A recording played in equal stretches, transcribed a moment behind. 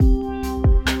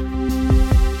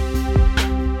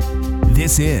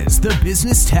This is the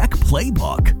Business Tech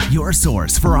Playbook, your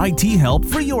source for IT help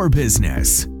for your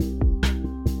business.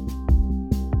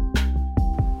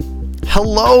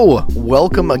 Hello,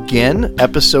 welcome again,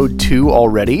 episode 2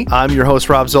 already. I'm your host,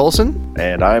 Rob Zolson.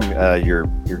 And I'm your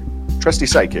trusty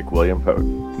sidekick, William Pote.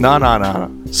 No.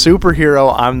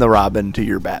 Superhero, I'm the Robin to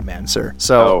your Batman, sir.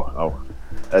 So,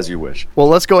 as you wish. Well,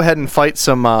 let's go ahead and fight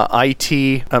some IT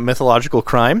mythological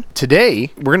crime.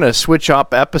 Today, we're going to switch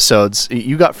up episodes.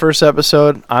 You got first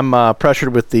episode. I'm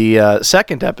pressured with the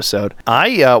second episode.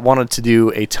 I wanted to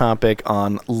do a topic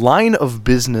on line of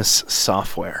business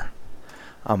software.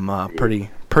 I'm pretty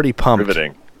pumped.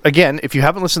 Riveting. Again, if you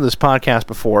haven't listened to this podcast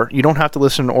before, you don't have to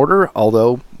listen in order,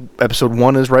 although episode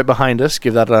 1 is right behind us.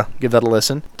 Give that a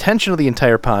listen. Intention of the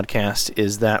entire podcast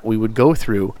is that we would go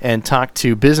through and talk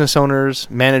to business owners,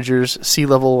 managers,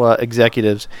 C-level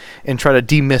executives, and try to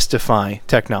demystify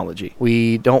technology.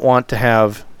 We don't want to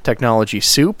have technology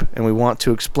soup, and we want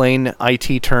to explain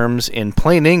IT terms in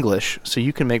plain English so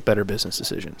you can make better business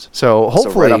decisions. So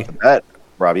hopefully... So right off the bat,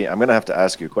 Robbie, I'm going to have to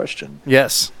ask you a question.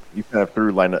 Yes. You kind of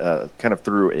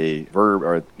threw a verb,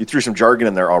 or you threw some jargon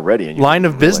in there already. And line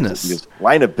of business.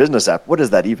 Line of business app. What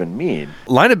does that even mean?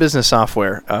 Line of business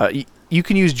software. You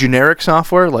can use generic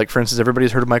software, like, for instance,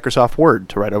 everybody's heard of Microsoft Word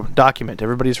to write a document.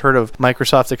 Everybody's heard of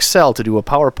Microsoft Excel to do a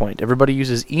PowerPoint. Everybody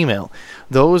uses email.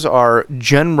 Those are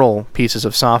general pieces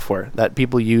of software that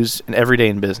people use every day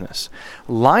in business.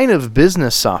 Line of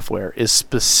business software is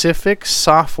specific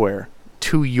software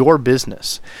to your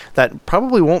business that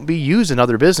probably won't be used in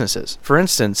other businesses. For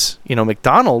instance,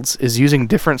 McDonald's is using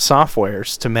different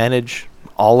softwares to manage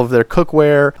all of their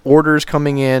cookware, orders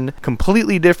coming in,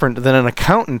 completely different than an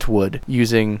accountant would,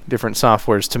 using different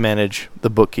softwares to manage the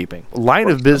bookkeeping. Line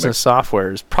of business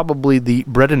software is probably the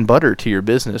bread and butter to your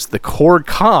business, the core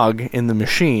cog in the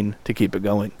machine to keep it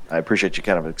going. I appreciate you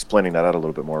kind of explaining that out a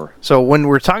little bit more. So when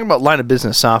we're talking about line of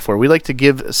business software, we like to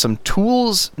give some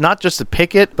tools, not just to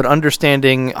pick it, but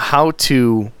understanding how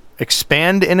to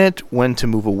expand in it, when to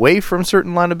move away from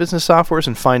certain line of business softwares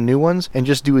and find new ones, and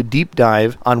just do a deep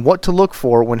dive on what to look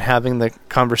for when having the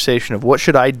conversation of what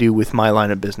should I do with my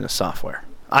line of business software.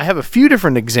 I have a few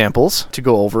different examples to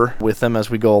go over with them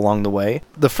as we go along the way.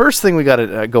 The first thing we got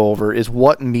to go over is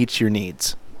what meets your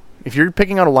needs. If you're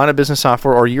picking out a line of business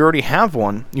software or you already have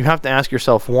one, you have to ask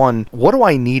yourself, one, what do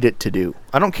I need it to do?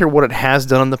 I don't care what it has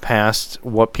done in the past,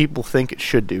 what people think it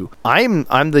should do. I'm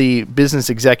the business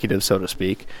executive, so to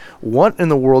speak. What in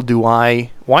the world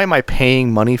why am I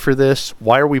paying money for this?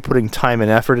 Why are we putting time and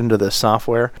effort into this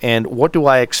software? And what do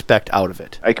I expect out of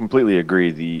it? I completely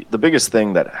agree. The biggest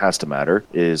thing that has to matter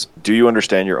is, do you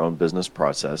understand your own business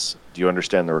process? Do you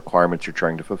understand the requirements you're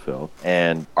trying to fulfill?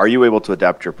 And are you able to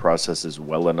adapt your processes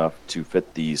well enough to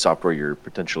fit the software you're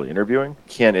potentially interviewing?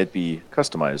 Can it be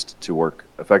customized to work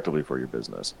effectively for your business?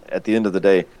 At the end of the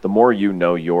day, the more you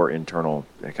know your internal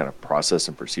kind of process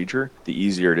and procedure, the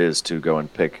easier it is to go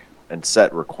and pick and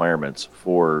set requirements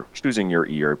for choosing your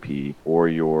ERP or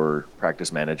your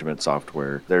practice management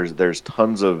software. There's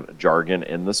tons of jargon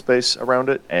in the space around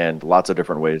it and lots of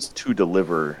different ways to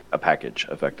deliver a package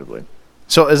effectively.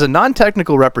 So as a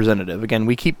non-technical representative, again,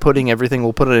 we keep putting everything,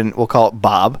 we'll call it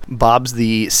Bob. Bob's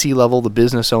the C-level, the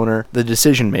business owner, the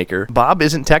decision maker. Bob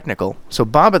isn't technical. So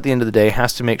Bob, at the end of the day,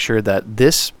 has to make sure that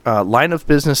this line of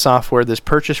business software, this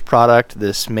purchased product,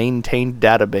 this maintained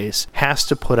database has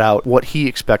to put out what he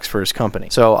expects for his company.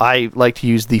 So I like to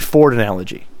use the Ford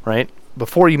analogy, right?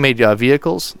 Before you made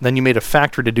vehicles, then you made a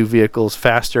factory to do vehicles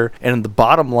faster, and the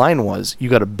bottom line was you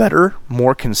got a better,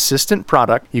 more consistent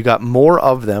product, you got more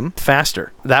of them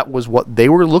faster. That was what they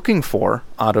were looking for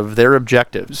out of their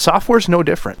objective. Software's no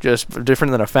different, just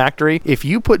different than a factory. If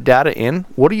you put data in,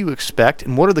 what do you expect,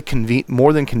 and what are the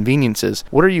more than conveniences?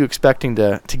 What are you expecting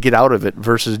to get out of it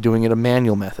versus doing it a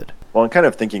manual method? Well, and kind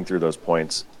of thinking through those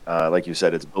points, like you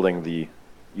said, it's building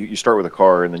you start with a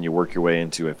car, and then you work your way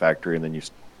into a factory, and then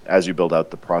as you build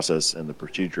out the process and the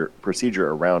procedure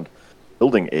around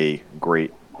building a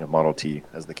great Model T,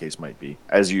 as the case might be,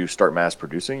 as you start mass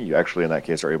producing, you actually in that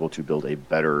case are able to build a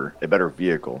better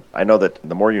vehicle. I know that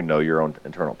the more you know your own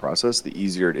internal process, the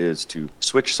easier it is to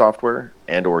switch software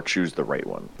and or choose the right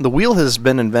one. The wheel has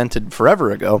been invented forever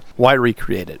ago. Why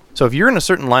recreate it? So if you're in a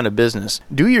certain line of business,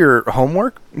 do your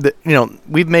homework.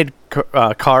 We've made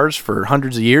cars for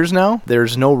hundreds of years now.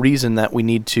 There's no reason that we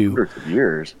need to... Hundreds of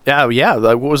years? Yeah.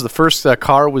 What was the first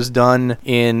car was done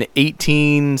in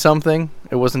 18 something?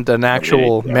 It wasn't an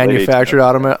actual manufactured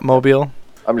automobile.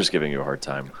 I'm just giving you a hard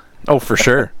time. Oh, for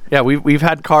sure. Yeah, we've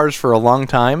had cars for a long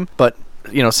time, but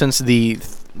since the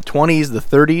 20s, the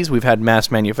 30s, we've had mass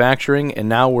manufacturing, and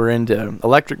now we're into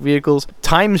electric vehicles.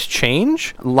 Times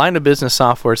change. Line of business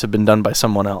softwares have been done by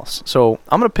someone else. So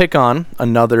I'm going to pick on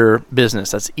another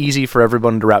business that's easy for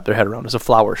everyone to wrap their head around. It's a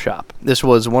flower shop. This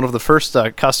was one of the first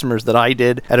customers that I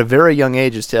did at a very young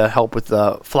age, is to help with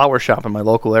the flower shop in my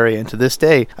local area. And to this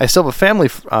day, I still have a family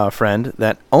friend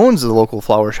that owns the local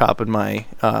flower shop in my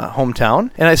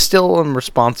hometown, and I still am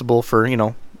responsible for,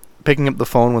 picking up the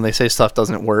phone when they say stuff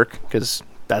doesn't work, because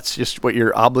that's just what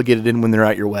you're obligated in when they're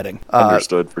at your wedding.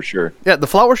 Understood, for sure. Yeah, the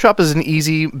flower shop is an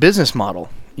easy business model.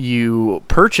 You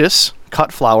purchase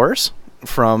cut flowers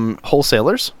from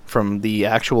wholesalers, from the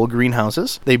actual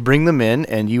greenhouses. They bring them in,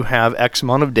 and you have X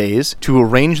amount of days to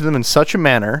arrange them in such a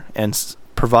manner and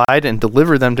provide and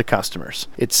deliver them to customers.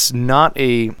 It's not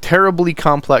a terribly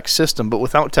complex system, but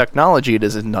without technology, it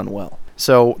isn't done well.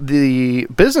 So the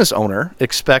business owner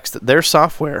expects that their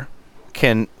software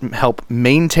can help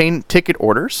maintain ticket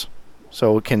orders.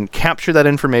 So it can capture that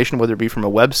information, whether it be from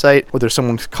a website, whether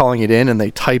someone's calling it in and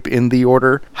they type in the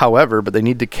order. However, but they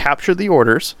need to capture the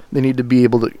orders. They need to be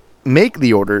able to make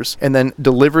the orders and then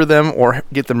deliver them or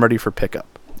get them ready for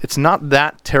pickup. It's not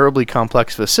that terribly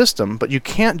complex of a system, but you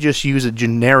can't just use a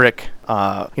generic,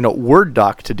 Word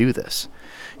doc to do this.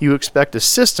 You expect a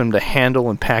system to handle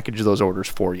and package those orders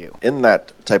for you. In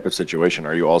that type of situation,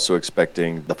 are you also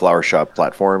expecting the flower shop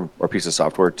platform or piece of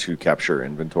software to capture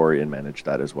inventory and manage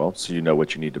that as well, so you know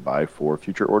what you need to buy for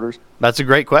future orders? That's a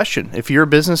great question. If you're a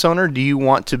business owner, do you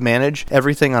want to manage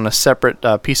everything on a separate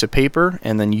piece of paper,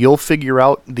 and then you'll figure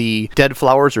out the dead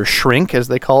flowers, or shrink as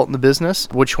they call it in the business,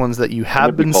 which ones that you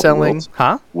have been selling? Wilt?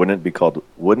 Huh?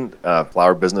 Wouldn't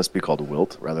flower business be called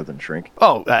wilt rather than shrink?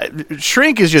 Oh,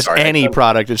 shrink is just any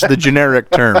product. It's the generic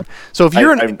term. So if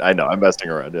you're I know, I'm messing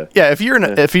around. Yeah. Yeah, if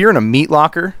you're in a meat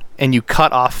locker and you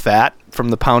cut off fat from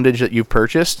the poundage that you've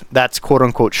purchased, that's quote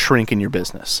unquote shrink in your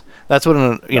business. That's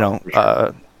what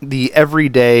the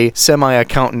everyday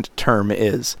semi-accountant term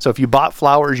is. So if you bought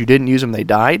flowers, you didn't use them, they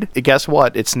died, guess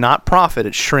what? It's not profit,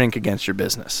 it's shrink against your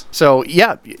business. So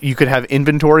yeah, you could have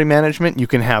inventory management, you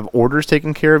can have orders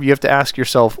taken care of. You have to ask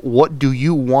yourself, what do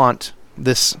you want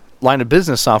this line of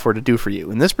business software to do for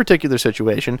you? In this particular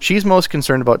situation, she's most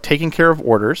concerned about taking care of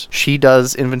orders. She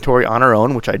does inventory on her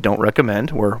own, which I don't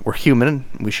recommend. We're human.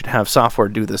 We should have software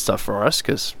do this stuff for us,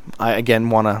 because I,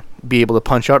 again, want to be able to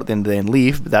punch out at the end of the day and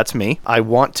leave, but that's me. I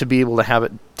want to be able to have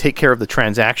it take care of the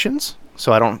transactions,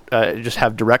 so I don't just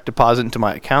have direct deposit into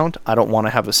my account. I don't want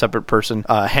to have a separate person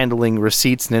handling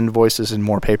receipts and invoices and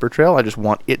more paper trail. I just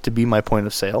want it to be my point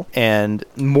of sale. And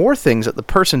more things that the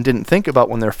person didn't think about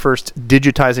when they're first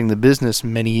digitizing the business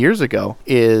many years ago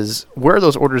is, where are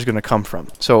those orders going to come from?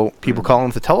 So people call in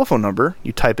with a telephone number.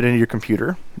 You type it into your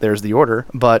computer. There's the order.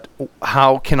 But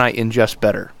how can I ingest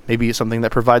better? Maybe it's something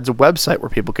that provides a website where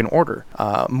people can order.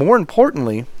 More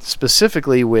importantly,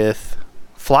 specifically with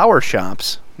flower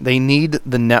shops, they need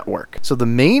the network. So the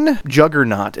main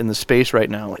juggernaut in the space right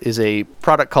now is a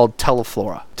product called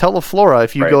Teleflora. Teleflora,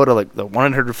 if you go to like the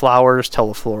 1-800-Flowers,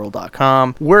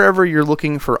 telefloral.com, wherever you're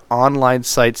looking for online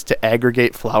sites to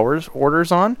aggregate flowers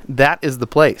orders on, that is the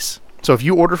place. So if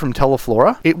you order from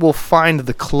Teleflora, it will find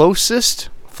the closest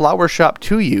flower shop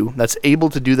to you that's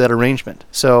able to do that arrangement.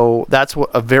 So that's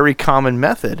a very common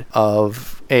method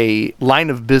of a line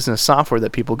of business software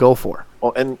that people go for.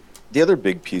 Well, and the other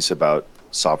big piece about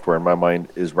software in my mind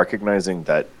is recognizing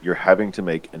that you're having to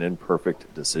make an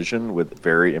imperfect decision with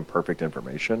very imperfect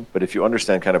information. But if you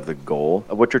understand kind of the goal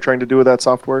of what you're trying to do with that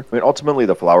software, I mean, ultimately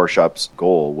the flower shop's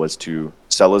goal was to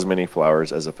sell as many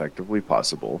flowers as effectively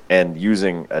possible, and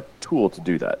using a tool to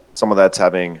do that. Some of that's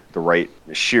having the right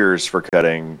shears for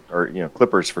cutting, or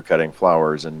clippers for cutting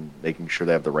flowers, and making sure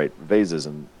they have the right vases.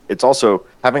 And it's also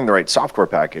having the right software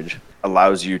package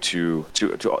allows you to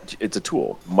it's a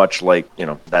tool, much like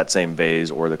that same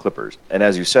vase or the clippers. And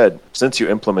as you said, since you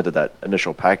implemented that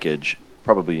initial package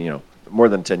probably more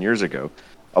than 10 years ago,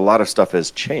 a lot of stuff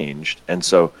has changed. And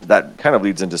so that kind of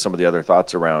leads into some of the other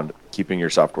thoughts around keeping your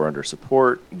software under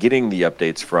support, getting the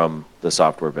updates from the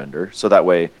software vendor. So that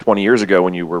way, 20 years ago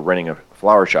when you were running a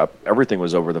flower shop, everything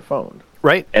was over the phone.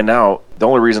 Right. And now the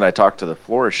only reason I talked to the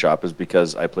florist shop is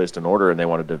because I placed an order and they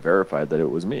wanted to verify that it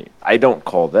was me. I don't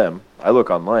call them. I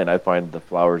look online, I find the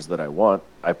flowers that I want,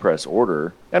 I press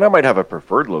order, and I might have a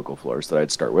preferred local florist that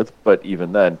I'd start with, but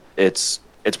even then, it's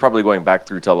probably going back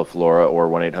through Teleflora or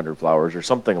 1-800-Flowers or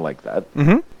something like that.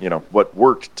 Mm-hmm. What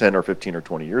worked 10 or 15 or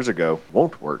 20 years ago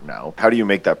won't work now. How do you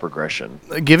make that progression?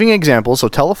 Giving examples, so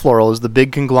Telefloral is the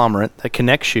big conglomerate that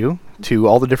connects you to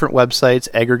all the different websites,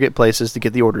 aggregate places to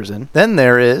get the orders in. Then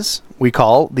there is, we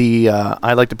call the,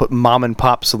 I like to put mom and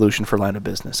pop solution for line of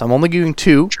business. I'm only giving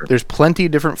two. Sure. There's plenty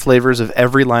of different flavors of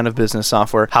every line of business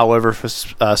software, however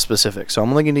specific. So I'm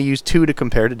only going to use two to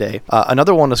compare today.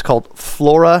 Another one is called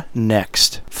Flora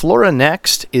Next. Flora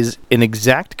Next is an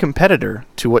exact competitor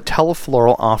to what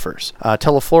Telefloral offers.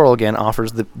 Telefloral, again,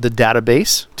 offers the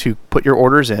database to put your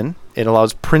orders in. It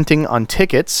allows printing on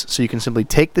tickets, so you can simply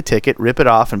take the ticket, rip it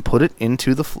off, and put it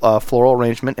into the floral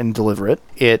arrangement and deliver it.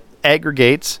 It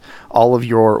aggregates all of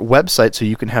your websites so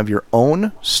you can have your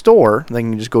own store. Then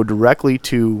you can just go directly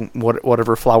to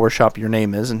whatever flower shop your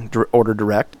name is and order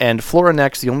direct. And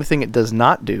FloraNext, the only thing it does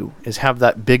not do is have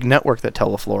that big network that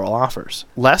Telefloral offers.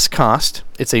 Less cost.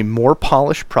 It's a more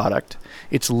polished product.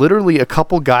 It's literally a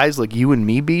couple guys like you and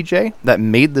me, BJ, that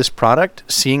made this product,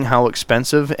 seeing how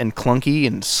expensive and clunky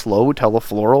and slow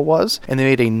Telefloral was, and they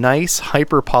made a nice,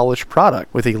 hyper-polished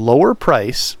product with a lower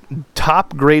price,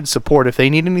 top-grade support. If they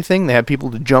need anything, they have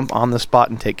people to jump on the spot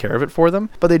and take care of it for them,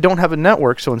 but they don't have a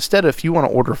network, so instead, if you want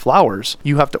to order flowers,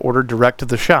 you have to order direct to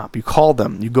the shop. You call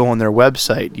them, you go on their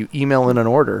website, you email in an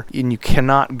order, and you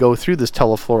cannot go through this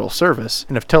Telefloral service.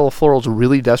 And if Telefloral's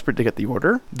really desperate to get the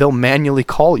order, they'll manually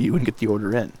call you and get the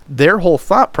order in. Their whole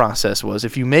thought process was,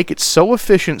 if you make it so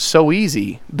efficient, so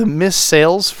easy, the missed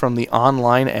sales from the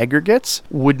online aggregates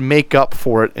would make up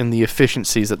for it in the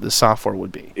efficiencies that the software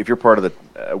would be. If you're part of the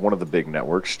one of the big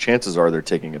networks, chances are they're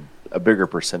taking a bigger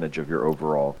percentage of your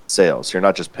overall sales. You're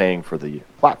not just paying for the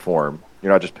platform.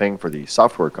 You're not just paying for the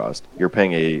software cost. You're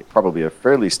paying probably a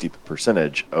fairly steep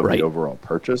percentage of the overall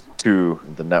purchase to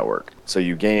the network. So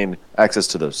you gain access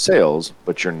to those sales,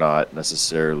 but you're not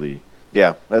necessarily.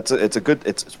 Yeah,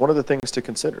 it's one of the things to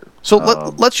consider. So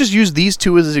let's just use these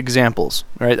two as examples,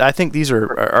 right? I think these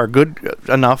are good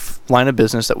enough line of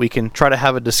business that we can try to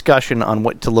have a discussion on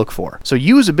what to look for. So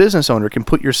you as a business owner can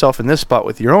put yourself in this spot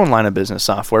with your own line of business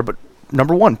software, but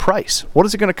number one, price. What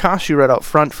is it going to cost you right out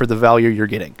front for the value you're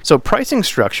getting? So pricing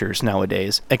structures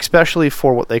nowadays, especially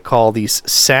for what they call these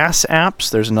SaaS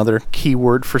apps, there's another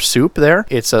keyword for soup there.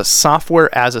 It's a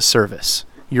software as a service.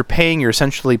 You're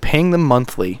essentially paying them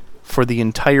monthly for the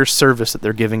entire service that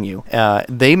they're giving you.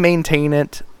 They maintain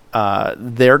it.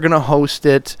 They're going to host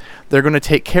it. They're going to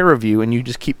take care of you, and you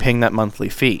just keep paying that monthly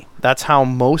fee. That's how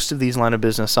most of these line of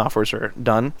business softwares are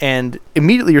done. And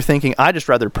immediately you're thinking, I'd just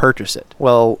rather purchase it.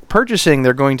 Well, purchasing,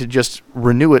 they're going to just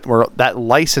renew it, where that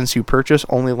license you purchase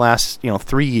only lasts,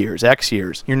 3 years, X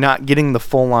years. You're not getting the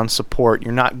full-on support.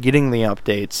 You're not getting the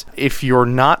updates. If you're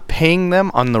not paying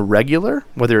them on the regular,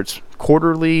 whether it's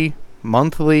quarterly,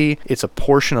 monthly, it's a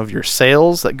portion of your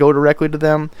sales that go directly to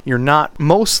them, you're not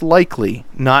most likely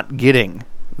not getting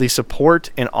the support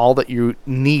and all that you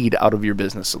need out of your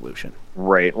business solution.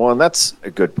 Right. Well, and that's a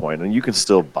good point. And you can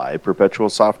still buy perpetual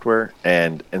software.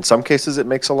 And in some cases, it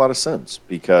makes a lot of sense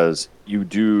because you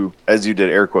do, as you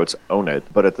did air quotes, own it.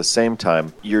 But at the same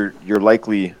time, you're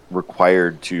likely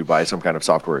required to buy some kind of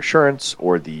software assurance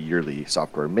or the yearly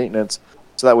software maintenance.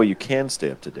 So that way you can stay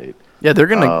up to date. Yeah, they're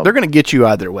gonna get you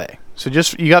either way. So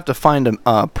you have to find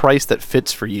a price that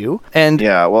fits for you. And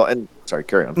yeah, well, and sorry,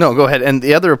 carry on. No, go ahead. And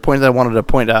the other point that I wanted to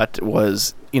point out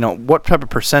was, what type of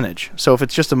percentage. So if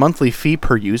it's just a monthly fee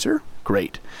per user,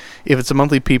 great. If it's a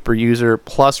monthly fee per user,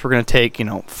 plus we're going to take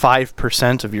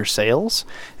 5% of your sales,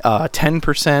 10%,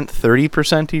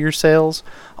 30% of your sales,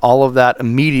 all of that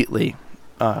immediately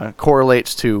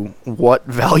correlates to what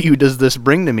value does this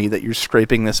bring to me that you're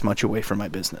scraping this much away from my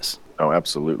business. Oh,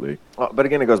 absolutely. But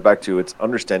again, it goes back to it's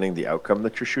understanding the outcome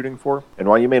that you're shooting for. And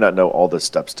while you may not know all the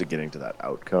steps to getting to that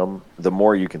outcome, the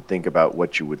more you can think about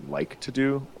what you would like to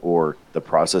do or the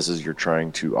processes you're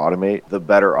trying to automate, the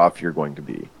better off you're going to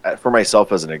be. For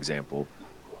myself, as an example,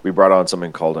 we brought on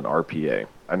something called an RPA.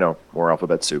 I know, more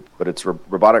alphabet soup, but it's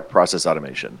robotic process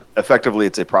automation. Effectively,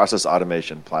 it's a process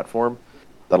automation platform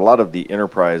that a lot of the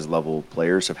enterprise level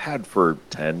players have had for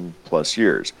 10 plus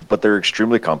years, but they're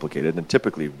extremely complicated and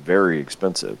typically very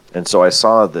expensive. And so I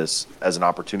saw this as an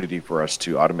opportunity for us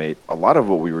to automate a lot of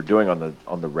what we were doing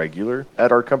on the regular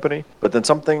at our company. But then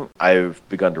something I've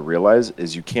begun to realize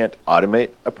is you can't automate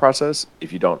a process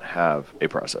if you don't have a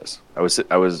process.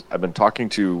 I've been talking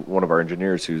to one of our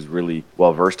engineers who's really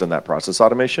well versed in that process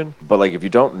automation, but if you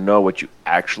don't know what you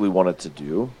actually want it to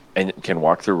do, and can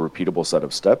walk through a repeatable set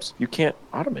of steps, you can't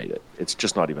automate it. It's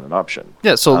just not even an option.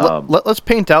 Yeah, so let's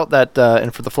paint out that,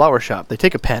 and for the flower shop, they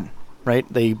take a pen, right?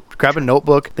 They grab a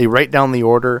notebook, they write down the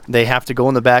order, they have to go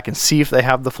in the back and see if they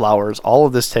have the flowers. All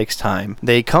of this takes time.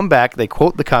 They come back, they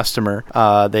quote the customer,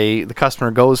 the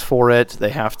customer goes for it,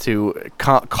 they have to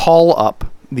call up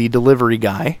the delivery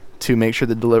guy to make sure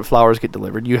the flowers get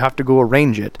delivered. You have to go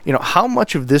arrange it. How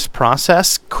much of this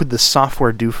process could the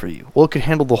software do for you? Well, it could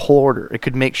handle the whole order. It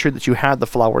could make sure that you had the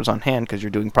flowers on hand because you're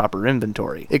doing proper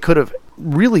inventory. It could have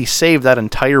really saved that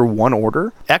entire one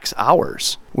order X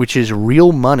hours, which is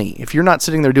real money. If you're not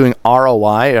sitting there doing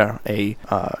ROI, a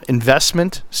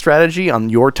investment strategy on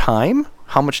your time,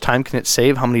 how much time can it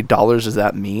save? How many dollars does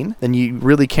that mean? Then you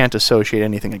really can't associate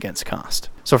anything against cost.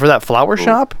 So for that flower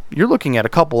shop, you're looking at a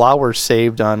couple hours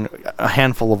saved on a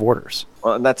handful of orders.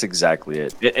 Well, and that's exactly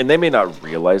it. And they may not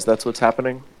realize that's what's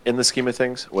happening in the scheme of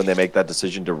things when they make that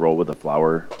decision to roll with the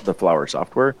flower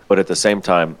software. But at the same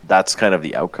time, that's kind of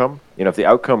the outcome. If the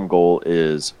outcome goal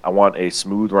is I want a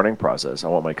smooth running process, I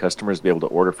want my customers to be able to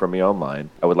order from me online.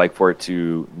 I would like for it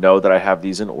to know that I have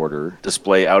these in order,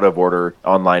 display out of order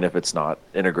online if it's not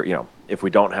if we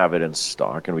don't have it in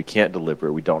stock and we can't deliver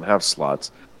it, we don't have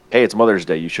slots. Hey, it's Mother's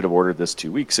Day. You should have ordered this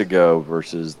 2 weeks ago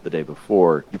versus the day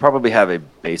before. You probably have a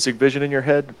basic vision in your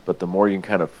head, but the more you can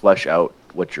kind of flesh out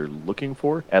what you're looking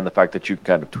for and the fact that you can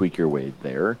kind of tweak your way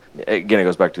there. Again, it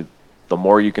goes back to the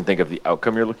more you can think of the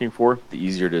outcome you're looking for, the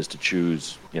easier it is to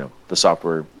choose, the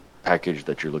software package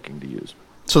that you're looking to use.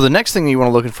 So the next thing that you want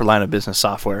to look at for line of business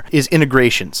software is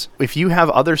integrations. If you have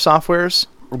other softwares,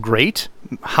 great.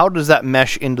 How does that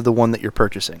mesh into the one that you're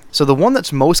purchasing? So the one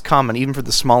that's most common, even for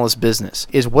the smallest business,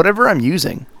 is whatever I'm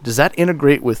using, does that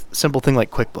integrate with simple thing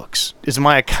like QuickBooks? Is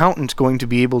my accountant going to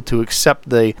be able to accept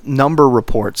the number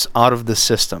reports out of the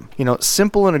system?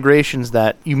 Simple integrations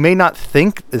that you may not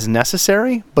think is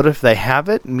necessary, but if they have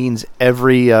it, means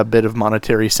every bit of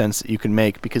monetary sense that you can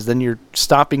make, because then you're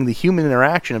stopping the human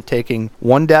interaction of taking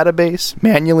one database,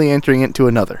 manually entering it into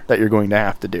another that you're going to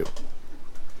have to do.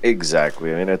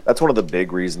 Exactly. I mean, that's one of the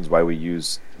big reasons why we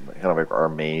use kind of like our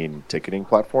main ticketing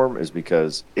platform is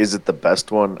because is it the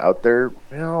best one out there?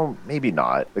 Maybe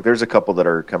not. Like there's a couple that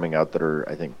are coming out that are,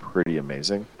 I think, pretty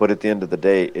amazing. But at the end of the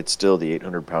day, it's still the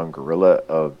 800-pound gorilla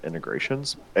of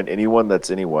integrations. And anyone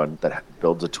that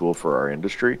builds a tool for our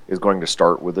industry is going to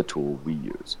start with a tool we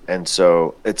use. And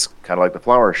so it's kind of like the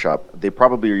flower shop. They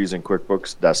probably are using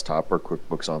QuickBooks Desktop or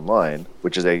QuickBooks Online,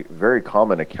 which is a very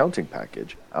common accounting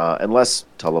package, unless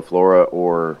Teleflora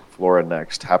or Flora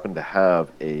Next happen to have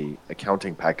a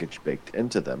accounting package baked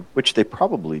into them, which they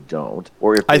probably don't.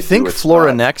 Or if I think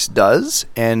Flora Next does,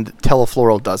 and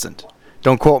Telefloral doesn't.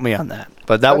 Don't quote me on that.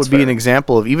 But that would be an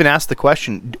example of, even ask the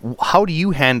question, how do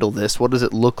you handle this? What does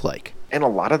it look like? And a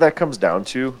lot of that comes down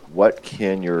to what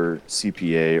can your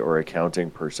CPA or accounting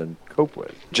person cope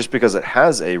with. Just because it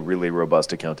has a really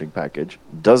robust accounting package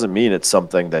doesn't mean it's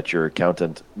something that your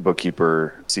accountant,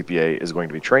 bookkeeper, CPA is going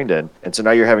to be trained in. And so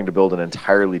now you're having to build an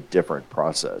entirely different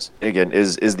process. Again,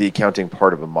 is the accounting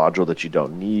part of a module that you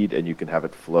don't need and you can have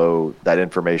it flow that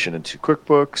information into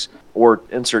QuickBooks or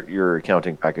insert your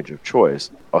accounting package of choice?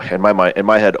 Oh, in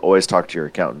my head, always talk to your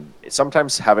accountant.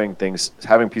 Sometimes having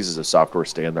pieces of software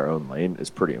stay in their own lane is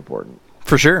pretty important.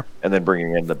 For sure. And then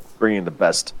bringing the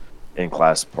best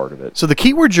in-class part of it. So the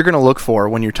keywords you're going to look for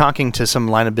when you're talking to some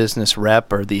line of business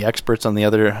rep or the experts on the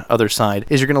other side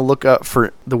is you're going to look up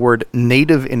for the word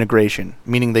native integration,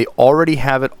 meaning they already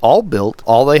have it all built.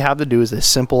 All they have to do is a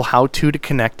simple how-to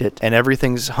connect it, and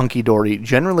everything's hunky-dory.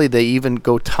 Generally, they even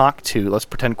go talk to, let's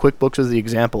pretend QuickBooks is the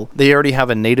example. They already have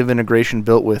a native integration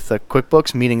built with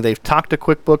QuickBooks, meaning they've talked to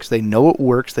QuickBooks, they know it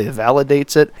works, they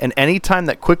validates it, and anytime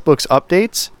that QuickBooks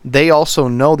updates, they also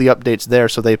know the update's there,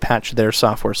 so they patch their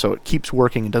software so it keeps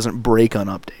working and doesn't break on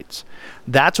updates.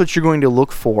 That's what you're going to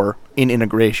look for in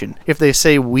integration. If they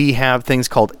say we have things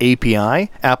called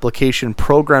API, Application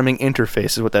Programming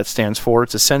Interface is what that stands for.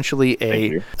 It's essentially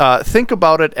think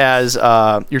about it as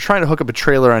you're trying to hook up a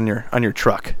trailer on your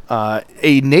truck.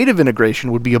 A native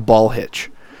integration would be a ball hitch.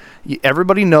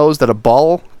 Everybody knows that a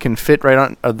ball can fit right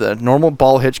on, the normal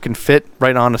ball hitch can fit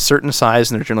right on a certain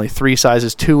size, and there's generally three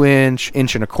sizes: 2-inch,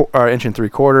 inch and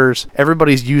 3/4.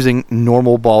 Everybody's using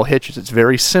normal ball hitches. It's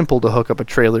very simple to hook up a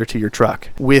trailer to your truck.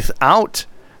 Without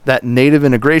that native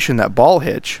integration, that ball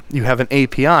hitch, you have an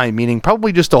API, meaning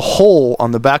probably just a hole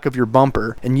on the back of your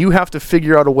bumper, and you have to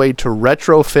figure out a way to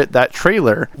retrofit that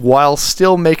trailer while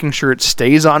still making sure it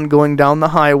stays on going down the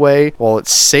highway, while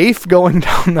it's safe going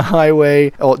down the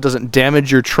highway, while it doesn't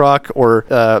damage your truck or,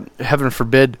 heaven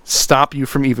forbid, stop you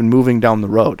from even moving down the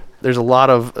road. There's a lot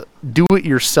of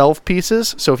do-it-yourself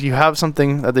pieces. So if you have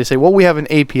something that they say, well, we have an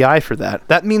API for that,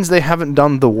 that means they haven't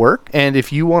done the work. And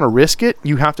if you want to risk it,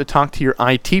 you have to talk to your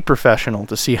IT professional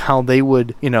to see how they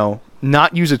would,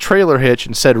 not use a trailer hitch,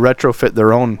 instead retrofit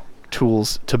their own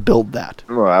tools to build that.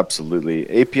 Oh, absolutely.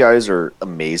 APIs are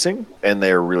amazing and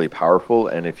they're really powerful.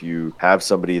 And if you have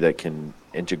somebody that can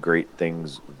integrate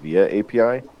things via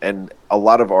API. And a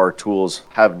lot of our tools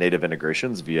have native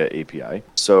integrations via API.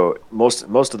 So most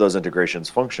of those integrations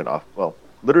function off, well,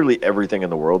 literally everything in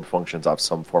the world functions off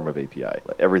some form of API.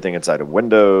 Everything inside of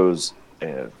Windows,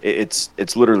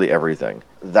 it's literally everything.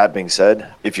 That being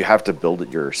said, if you have to build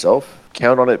it yourself,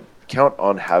 count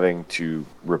on having to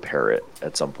repair it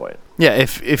at some point. Yeah,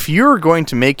 if you're going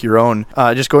to make your own,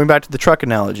 just going back to the truck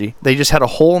analogy, they just had a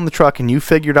hole in the truck and you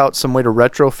figured out some way to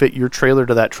retrofit your trailer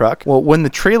to that truck. Well, when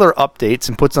the trailer updates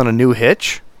and puts on a new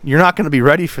hitch, you're not going to be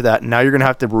ready for that. Now you're going to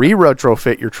have to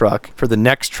re-retrofit your truck for the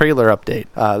next trailer update.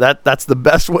 That's the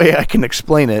best way I can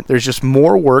explain it. There's just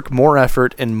more work, more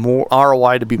effort, and more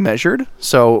ROI to be measured.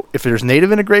 So if there's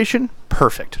native integration,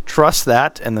 perfect. Trust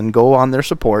that and then go on their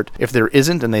support. If there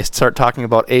isn't and they start talking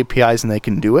about APIs and they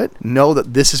can do it, know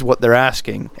that this is what they're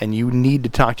asking and you need to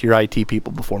talk to your IT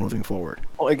people before moving forward.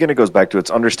 Well, again, it goes back to it's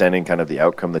understanding kind of the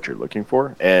outcome that you're looking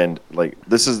for. And like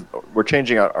we're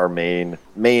changing out our main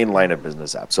line of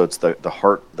business app. So it's the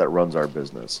heart that runs our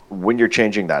business. When you're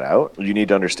changing that out, you need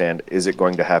to understand, is it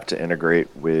going to have to integrate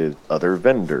with other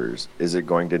vendors? Is it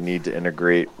going to need to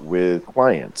integrate with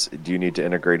clients? Do you need to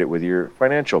integrate it with your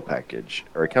financial package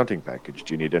or accounting package?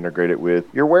 Do you need to integrate it with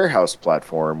your warehouse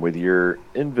platform, with your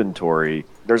inventory?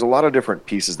 There's a lot of different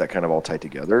pieces that kind of all tie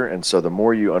together. And so the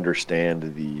more you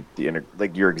understand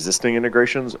like your existing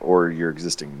integrations or your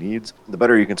existing needs, the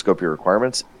better you can scope your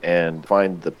requirements and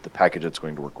find the package that's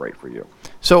going to work right for you.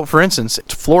 So for instance,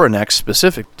 Floranex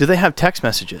specific, do they have text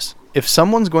messages? If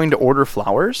someone's going to order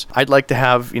flowers, I'd like to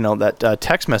have, that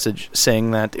text message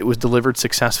saying that it was delivered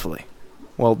successfully.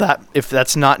 Well, if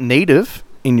that's not native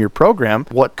in your program,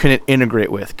 what can it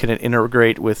integrate with? Can it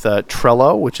integrate with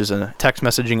Trello, which is a text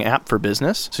messaging app for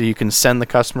business? So you can send the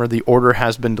customer, the order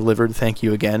has been delivered. Thank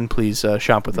you again. Please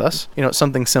shop with us.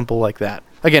 Something simple like that.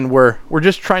 Again, we're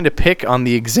just trying to pick on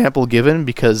the example given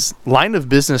because line of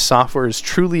business software is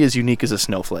truly as unique as a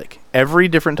snowflake. Every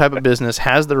different type of business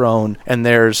has their own, and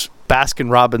there's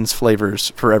Baskin-Robbins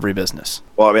flavors for every business.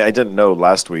 Well, I mean, I didn't know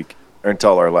last week or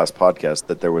until our last podcast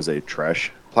that there was a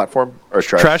trash platform or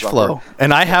trash flow,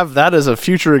 and I have that as a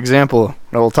future example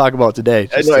that we'll talk about today.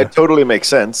 It totally makes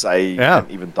sense. I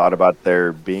hadn't even thought about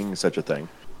there being such a thing.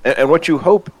 And what you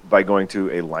hope by going to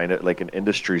a an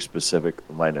industry-specific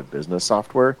line of business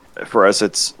software, for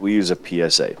us, we use a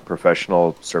PSA,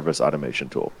 Professional Service Automation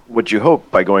Tool. What you hope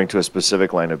by going to a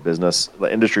specific line of business,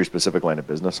 the industry-specific line of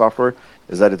business software,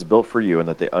 is that it's built for you and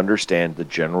that they understand the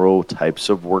general types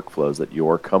of workflows that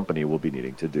your company will be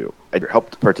needing to do. I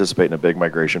helped participate in a big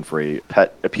migration for a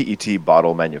PET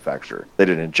bottle manufacturer. They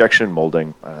did injection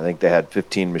molding. I think they had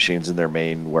 15 machines in their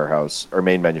main warehouse or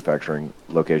main manufacturing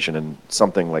location and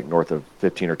something like north of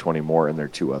 15 or 20 more in their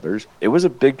two others. It was a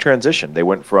big transition. They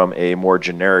went from a more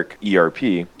generic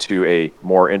ERP to a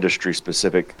more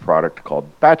industry-specific product called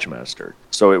Batchmaster.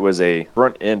 So it was a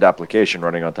front-end application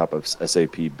running on top of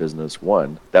SAP Business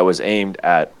One that was aimed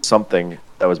at something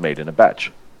that was made in a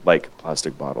batch, like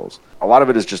plastic bottles. A lot of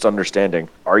it is just understanding,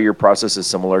 are your processes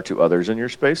similar to others in your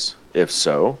space? If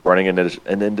so, running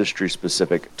an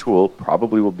industry-specific tool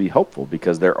probably will be helpful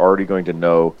because they're already going to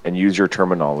know and use your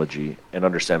terminology and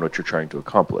understand what you're trying to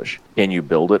accomplish. Can you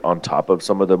build it on top of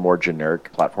some of the more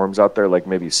generic platforms out there, like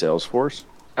maybe Salesforce?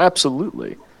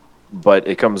 Absolutely. But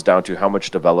it comes down to how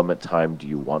much development time do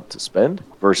you want to spend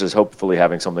versus hopefully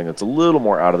having something that's a little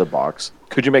more out of the box.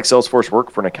 Could you make Salesforce work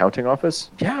for an accounting office?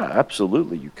 Yeah,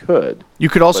 absolutely, you could. You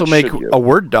could also make a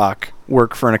Word doc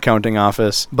work for an accounting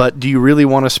office, but do you really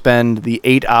want to spend the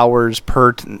 8 hours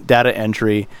per data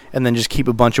entry and then just keep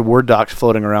a bunch of Word docs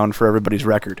floating around for everybody's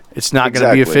record? It's not going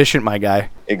to be efficient, my guy.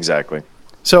 Exactly.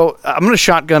 So I'm going to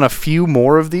shotgun a few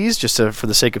more of these just for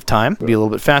the sake of time. Be a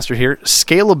little bit faster here.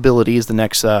 Scalability is the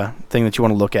next thing that you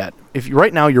want to look at. If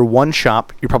right now you're one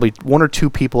shop, you're probably one or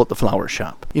two people at the flower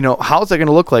shop. How's that going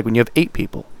to look like when you have 8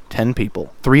 people? 10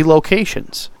 people, 3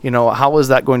 locations. How is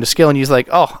that going to scale? And he's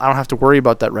like, I don't have to worry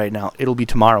about that right now. It'll be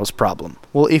tomorrow's problem.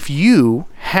 Well, if you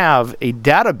have a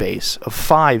database of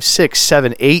 5, 6,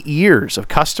 7, 8 years of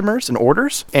customers and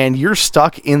orders, and you're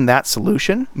stuck in that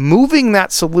solution, moving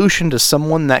that solution to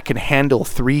someone that can handle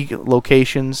 3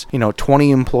 locations,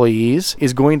 20 employees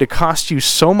is going to cost you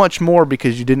so much more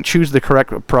because you didn't choose the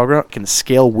correct program that can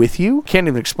scale with you. Can't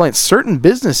even explain. Certain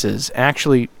businesses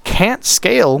actually can't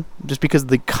scale just because of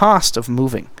the cost of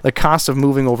moving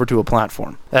over to a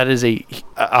platform. That is a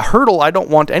hurdle I don't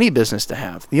want any business to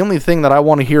have. The only thing that I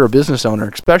want to hear a business owner,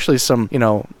 especially some,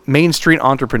 Main Street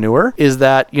entrepreneur, is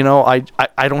that,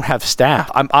 I don't have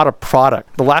staff. I'm out of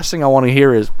product. The last thing I want to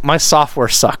hear is my software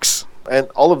sucks. And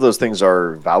all of those things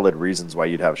are valid reasons why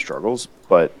you'd have struggles.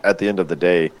 But at the end of the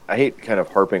day, I hate kind of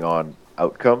harping on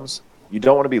outcomes you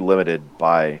don't want to be limited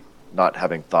by not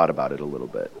having thought about it a little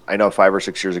bit. I know 5 or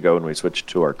 6 years ago when we switched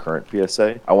to our current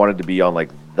PSA, I wanted to be on like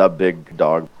the big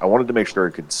dog. I wanted to make sure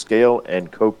it could scale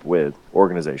and cope with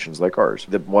organizations like ours.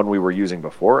 The one we were using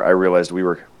before, I realized we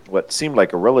were what seemed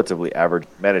like a relatively average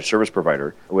managed service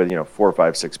provider with 4,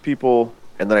 5, 6 people.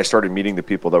 And then I started meeting the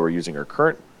people that were using our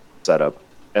current setup.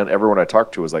 And everyone I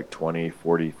talked to was like 20,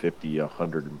 40, 50,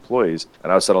 100 employees.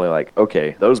 And I was suddenly like,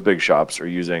 okay, those big shops are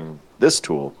using this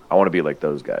tool. I want to be like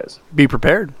those guys. Be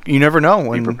prepared. You never know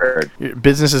when your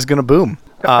business is going to boom.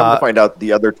 Come to find out,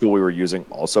 the other tool we were using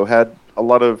also had a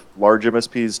lot of large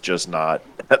MSPs, just not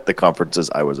at the conferences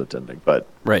I was attending. But,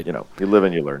 right. You live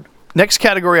and you learn. Next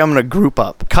category I'm going to group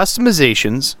up.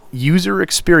 Customizations, user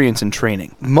experience, and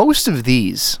training. Most of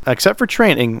these, except for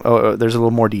training, there's a little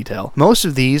more detail. Most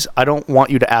of these, I don't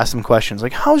want you to ask them questions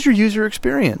like, how's your user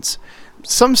experience?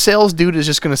 Some sales dude is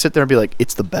just going to sit there and be like,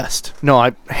 it's the best. No,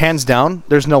 hands down,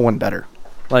 there's no one better.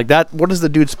 Like that, what is the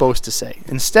dude supposed to say?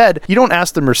 Instead, you don't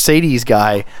ask the Mercedes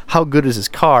guy, how good is his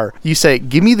car? You say,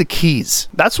 give me the keys.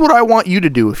 That's what I want you to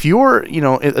do. If you're,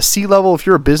 at a C-level, if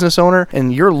you're a business owner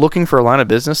and you're looking for a line of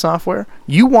business software,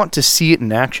 you want to see it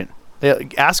in action.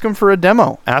 Ask them for a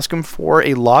demo. Ask them for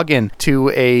a login to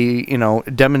a,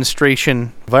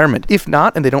 demonstration environment. If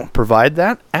not, and they don't provide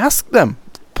that, ask them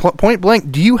point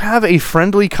blank, do you have a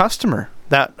friendly customer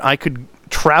that I could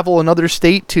travel another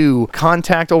state to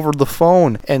contact over the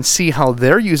phone and see how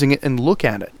they're using it and look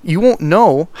at it? You won't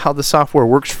know how the software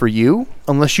works for you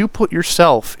unless you put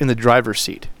yourself in the driver's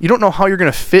seat. You don't know how you're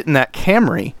going to fit in that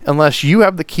Camry unless you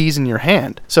have the keys in your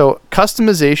hand. So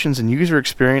customizations and user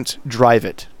experience, drive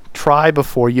it. Try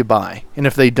before you buy. And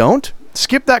if they don't,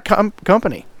 skip that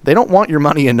company. They don't want your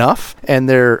money enough, and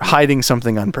they're hiding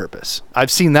something on purpose. I've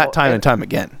seen that time and time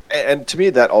again. And to me,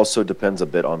 that also depends a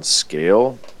bit on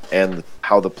scale and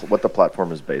what the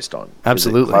platform is based on.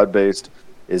 Absolutely. Is it cloud-based?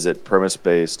 Is it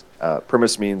premise-based?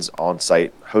 Premise means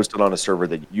on-site, hosted on a server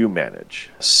that you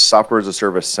manage. Software as a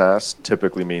service, SaaS,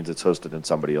 typically means it's hosted in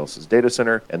somebody else's data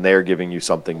center, and they are giving you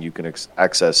something you can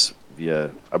access via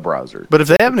a browser. But if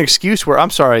they have an excuse where, I'm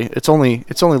sorry, it's only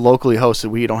locally hosted,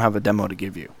 we don't have a demo to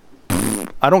give you.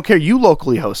 I don't care. You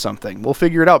locally host something. We'll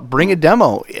figure it out. Bring a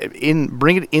demo.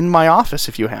 Bring it in my office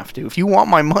if you have to. If you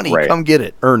want my money, right. Come get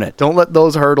it. Earn it. Don't let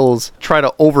those hurdles try to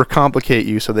overcomplicate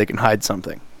you so they can hide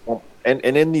something. Well, and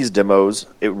in these demos,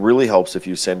 it really helps if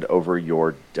you send over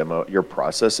your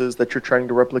processes that you're trying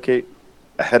to replicate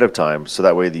ahead of time, so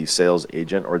that way the sales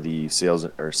agent or the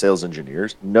sales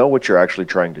engineers know what you're actually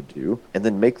trying to do, and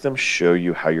then make them show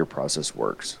you how your process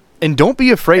works. And don't be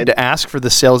afraid to ask for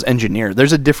the sales engineer.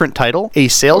 There's a different title. A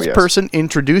salesperson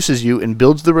introduces you and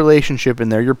builds the relationship,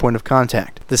 and they're your point of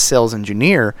contact. The sales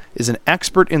engineer is an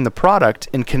expert in the product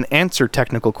and can answer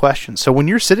technical questions. So when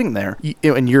you're sitting there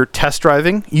and you're test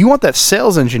driving, you want that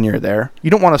sales engineer there. You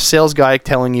don't want a sales guy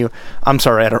telling you, I'm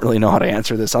sorry, I don't really know how to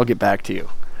answer this. I'll get back to you.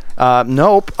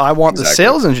 Nope. I want the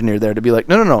sales engineer there to be like,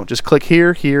 no. Just click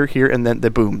here, here, here, and then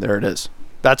boom, there it is.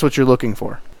 That's what you're looking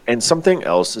for. And something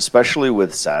else, especially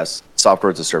with SaaS,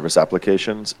 software as a service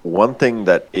applications, one thing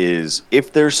that is,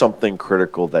 if there's something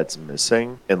critical that's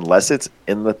missing, unless it's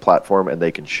in the platform and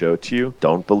they can show it to you,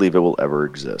 don't believe it will ever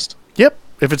exist. Yep.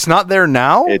 If it's not there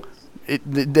now,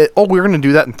 we're going to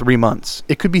do that in 3 months.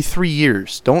 It could be 3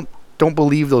 years. Don't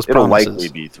believe those promises. It'll likely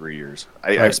be 3 years.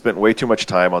 I've spent way too much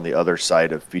time on the other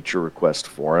side of feature request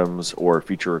forums or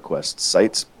feature request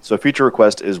sites. So a feature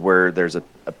request is where there's a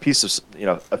piece of,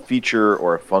 a feature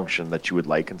or a function that you would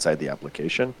like inside the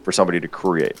application for somebody to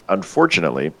create.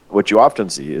 Unfortunately, what you often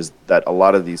see is that a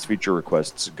lot of these feature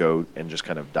requests go and just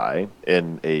kind of die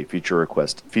in a feature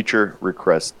request.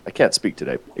 I can't speak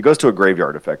today. It goes to a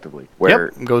graveyard effectively, where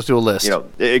it goes to a list.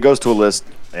 It goes to a list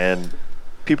and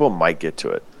people might get to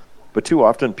it. But too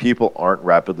often, people aren't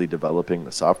rapidly developing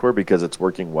the software because it's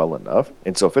working well enough.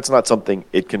 And so if it's not something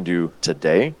it can do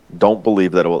today, don't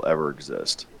believe that it will ever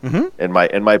exist, in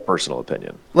my personal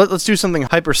opinion. Let's do something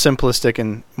hyper simplistic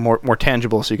and more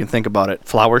tangible so you can think about it.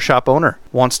 Flower shop owner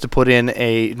wants to put in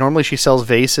normally she sells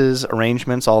vases,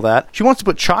 arrangements, all that. She wants to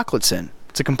put chocolates in.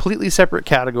 It's a completely separate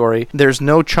category. There's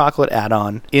no chocolate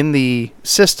add-on in the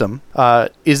system.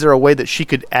 Is there a way that she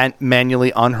could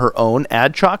manually on her own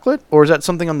add chocolate? Or is that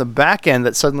something on the back end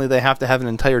that suddenly they have to have an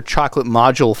entire chocolate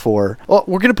module for? Well,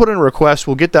 we're going to put in a request.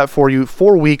 We'll get that for you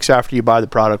 4 weeks after you buy the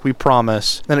product. We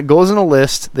promise. Then it goes in a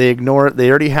list. They ignore it. They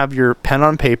already have your pen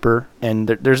on paper, and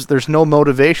there's no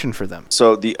motivation for them.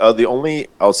 So the only,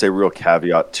 I'll say, real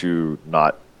caveat to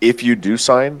not, if you do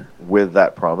sign with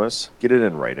that promise, get it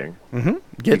in writing. Mm-hmm.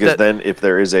 Then if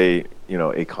there is a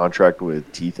a contract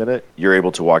with teeth in it, you're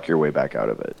able to walk your way back out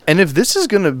of it. And if this is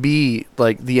going to be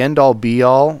like the end all be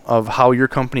all of how your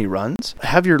company runs,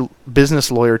 have your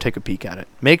business lawyer take a peek at it.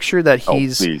 Make sure that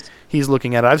he's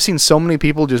looking at it. I've seen so many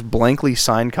people just blankly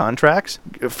sign contracts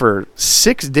for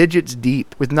 6 digits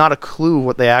deep with not a clue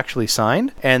what they actually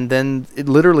signed, and then it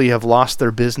literally have lost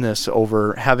their business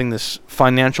over having this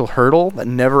financial hurdle that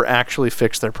never actually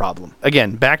fixed their problem.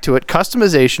 Again, back to it,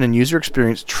 customization and user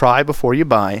experience, try before you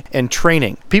buy, and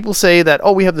training. People say that,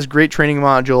 we have this great training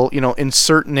module,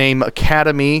 insert name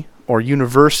academy or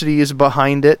university is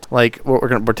behind it. Like, we're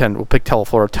going to pretend we'll pick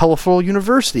Teleflora. Teleflora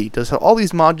University does have all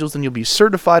these modules, and you'll be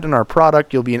certified in our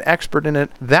product. You'll be an expert in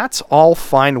it. That's all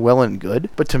fine, well, and good.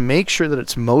 But to make sure that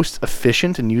it's most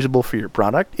efficient and usable for your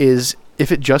product is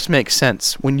if it just makes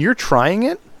sense. When you're trying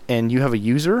it, and you have a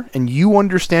user and you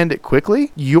understand it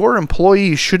quickly, your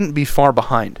employees shouldn't be far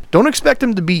behind. Don't expect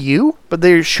them to be you, but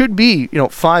they should be,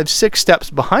 5, 6 steps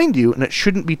behind you, and it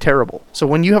shouldn't be terrible. So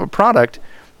when you have a product,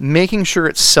 making sure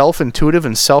it's self-intuitive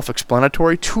and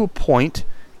self-explanatory to a point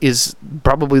is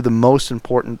probably the most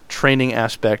important training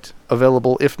aspect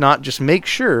available. If not, just make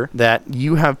sure that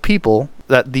you have people,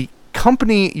 that the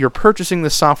company you're purchasing the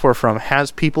software from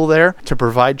has people there to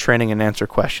provide training and answer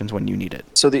questions when you need it.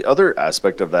 So the other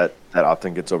aspect of that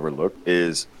often gets overlooked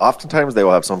is oftentimes they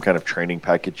will have some kind of training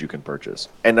package you can purchase.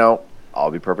 And now,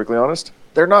 I'll be perfectly honest,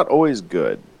 they're not always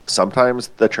good. Sometimes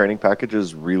the training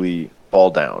packages really fall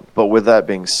down. But with that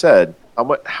being said,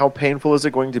 how painful is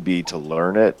it going to be to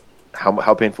learn it?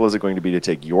 How painful is it going to be to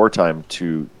take your time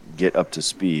to get up to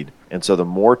speed? And so the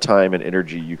more time and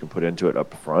energy you can put into it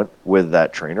up front with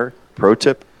that trainer, pro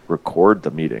tip, record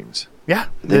the meetings. Yeah.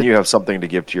 Then you have something to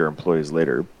give to your employees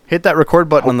later. Hit that record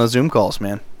button on the Zoom calls,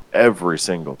 man. Every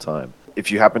single time.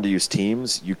 If you happen to use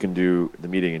Teams, you can do the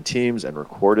meeting in Teams and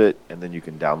record it, and then you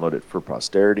can download it for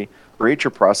posterity. Create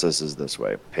your processes this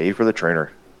way. Pay for the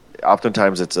trainer.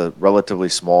 Oftentimes, it's a relatively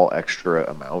small extra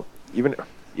amount. Even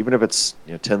if it's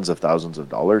tens of thousands of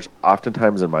dollars,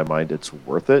 oftentimes in my mind, it's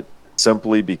worth it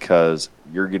simply because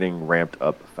you're getting ramped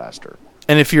up faster.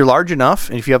 And if you're large enough,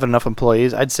 and if you have enough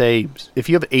employees, I'd say if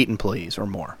you have 8 employees or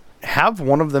more, have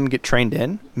one of them get trained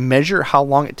in, measure how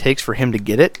long it takes for him to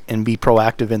get it and be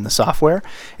proactive in the software,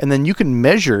 and then you can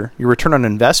measure your return on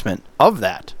investment of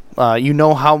that.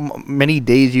 How many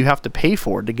days you have to pay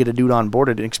for to get a dude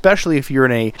onboarded, and especially if you're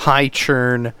in a high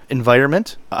churn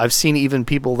environment. I've seen even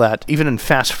people that, even in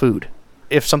fast food,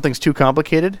 if something's too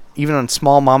complicated, even on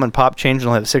small mom and pop chains,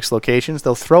 they'll have 6 locations,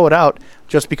 they'll throw it out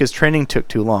just because training took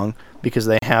too long because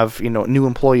they have, new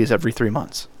employees every 3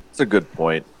 months. That's a good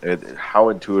point. How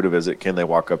intuitive is it? Can they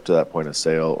walk up to that point of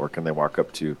sale, or can they walk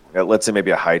up to, let's say,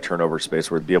 maybe a high turnover space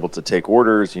where to be able to take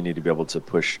orders, you need to be able to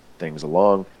push things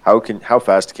along. How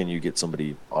fast can you get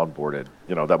somebody onboarded?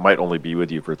 That might only be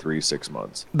with you for 3-6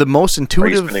 months. The most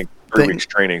intuitive thing, 3 weeks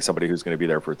training somebody who's going to be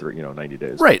there for 90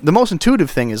 days. Right. The most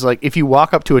intuitive thing is, like, if you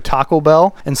walk up to a Taco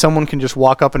Bell and someone can just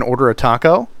walk up and order a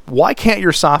taco, why can't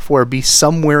your software be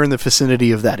somewhere in the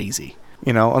vicinity of that easy?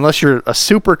 Unless you're a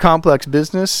super complex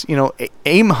business,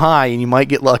 aim high and you might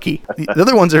get lucky. The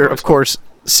other ones are, of course,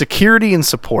 security and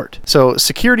support. So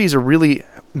security is a really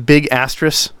big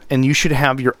asterisk, and you should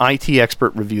have your IT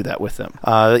expert review that with them.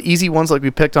 The easy ones, like we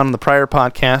picked on in the prior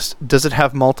podcast, does it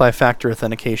have multi-factor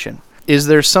authentication? Is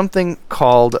there something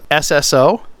called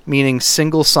SSO, meaning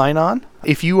single sign-on?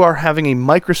 If you are having a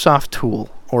Microsoft tool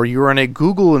or you're in a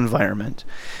Google environment,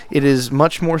 it is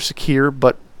much more secure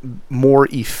but more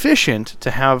efficient to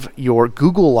have your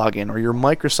Google login or your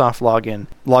Microsoft login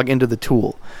log into the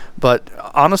tool. But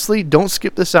honestly, don't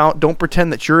skip this out. Don't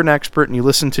pretend that you're an expert and you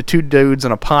listen to 2 dudes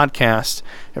on a podcast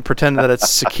and pretend that it's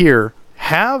secure.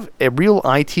 Have a real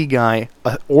IT guy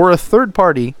or a third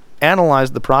party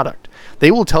analyze the product.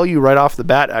 They will tell you right off the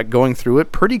bat at going through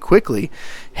it pretty quickly,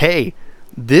 hey,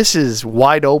 this is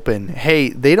wide open. Hey,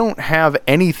 they don't have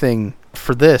anything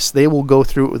for this. They will go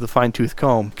through it with a fine-tooth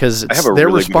comb because it's their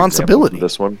really responsibility.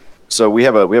 This one. So we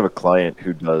have a client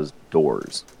who does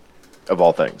doors, of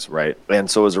all things, right?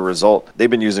 And so as a result, they've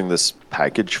been using this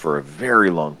package for a very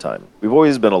long time. We've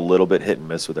always been a little bit hit and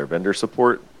miss with our vendor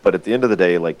support, but at the end of the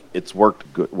day, it's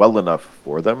worked well enough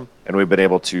for them, and we've been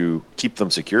able to keep them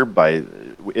secure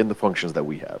in the functions that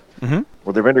we have. Mm-hmm.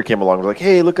 Well, their vendor came along and was like,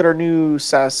 hey, look at our new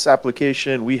SaaS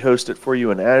application. We host it for you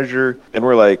in Azure. And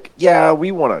we're like, yeah,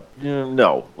 we want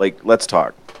to, let's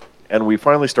talk. And we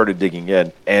finally started digging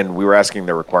in, and we were asking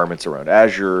their requirements around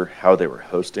Azure, how they were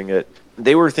hosting it.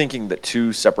 They were thinking that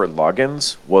 2 separate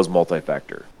logins was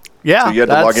multi-factor. Yeah, So you had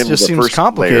to log into just the seems first layer,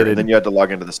 complicated. and then you had to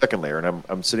log into the second layer. And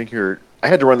I'm sitting here. I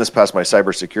had to run this past my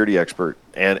cybersecurity expert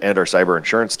and our cyber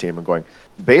insurance team, and going,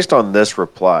 based on this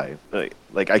reply,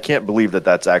 like I can't believe that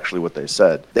that's actually what they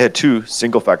said. They had 2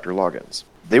 single-factor logins.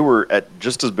 They were at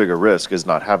just as big a risk as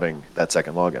not having that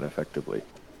second login effectively.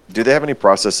 Do they have any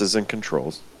processes and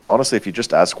controls? Honestly, if you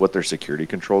just ask what their security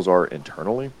controls are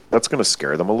internally, that's going to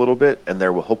scare them a little bit, and they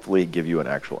will hopefully give you an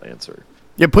actual answer.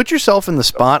 Yeah, put yourself in the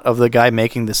spot of the guy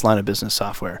making this line of business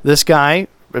software. This guy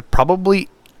probably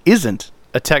isn't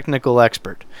a technical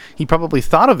expert. He probably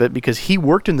thought of it because he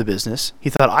worked in the business. He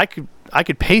thought, I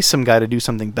could pay some guy to do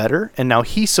something better, and now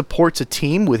he supports a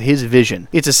team with his vision.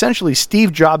 It's essentially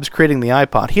Steve Jobs creating the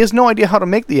iPod. He has no idea how to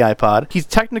make the iPod. He's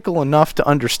technical enough to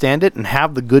understand it and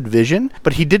have the good vision,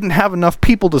 but he didn't have enough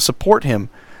people to support him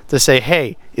to say,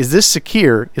 hey, is this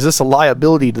secure? Is this a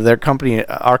liability to their company,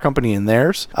 our company and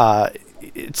theirs?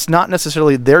 It's not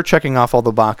necessarily they're checking off all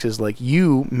the boxes like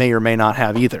you may or may not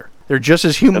have either. They're just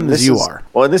as human as you are.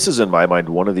 Well, and this is, in my mind,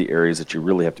 one of the areas that you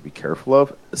really have to be careful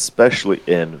of, especially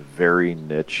in very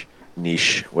niche,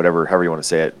 however you want to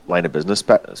say it, line of business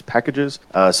packages.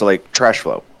 So like trash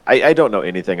flow. I don't know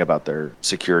anything about their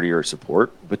security or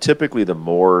support, but typically the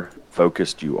more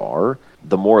focused you are,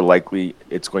 the more likely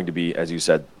it's going to be, as you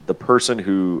said, the person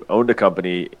who owned a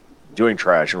company doing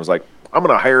trash and was like, I'm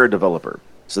going to hire a developer.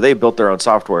 So they built their own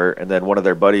software, and then one of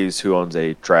their buddies who owns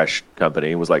a trash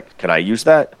company was like, can I use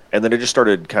that? And then it just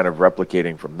started kind of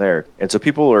replicating from there. And so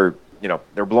people are,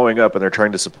 they're blowing up and they're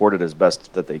trying to support it as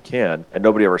best that they can. And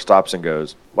nobody ever stops and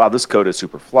goes, wow, this code is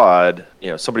super flawed.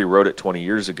 Somebody wrote it 20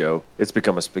 years ago. It's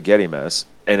become a spaghetti mess.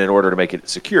 And in order to make it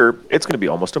secure, it's going to be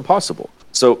almost impossible.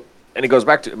 So, and it goes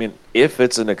back to, if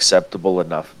it's an acceptable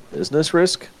enough business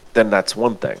risk, then that's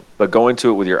one thing. But go into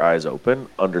it with your eyes open,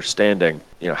 understanding,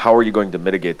 how are you going to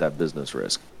mitigate that business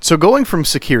risk? So going from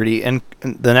security, and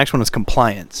the next one is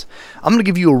compliance. I'm going to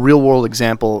give you a real-world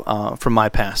example from my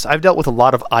past. I've dealt with a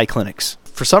lot of iClinics.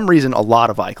 For some reason, a lot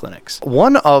of iClinics.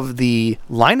 One of the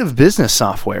line of business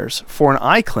softwares for an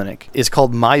iClinic is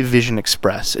called My Vision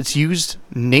Express. It's used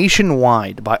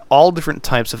nationwide by all different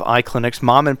types of iClinics,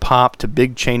 mom and pop to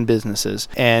big chain businesses,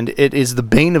 and it is the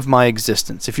bane of my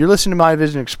existence. If you're listening to My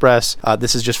Vision Express,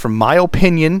 this is just from my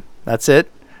opinion. That's it.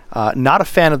 Not a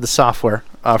fan of the software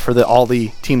for all the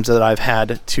teams that I've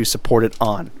had to support it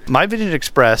on. My Vision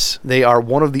Express, they are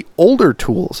one of the older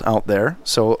tools out there,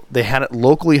 so they had it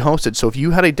locally hosted. So if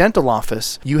you had a dental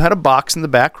office, you had a box in the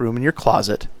back room in your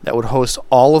closet that would host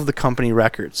all of the company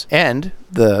records. And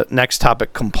the next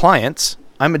topic, compliance.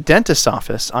 I'm a dentist's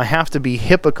office. I have to be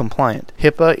HIPAA compliant.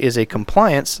 HIPAA is a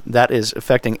compliance that is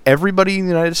affecting everybody in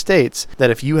the United States,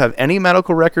 that if you have any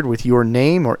medical record with your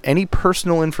name or any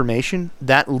personal information,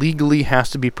 that legally has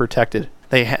to be protected.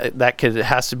 It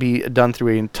has to be done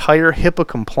through an entire HIPAA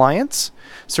compliance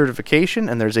certification,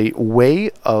 and there's a way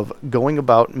of going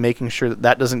about making sure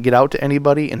that doesn't get out to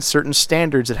anybody, and certain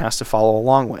standards it has to follow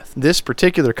along with. This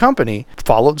particular company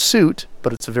followed suit,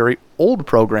 but it's a very old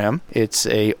program. It's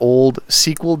a old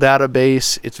SQL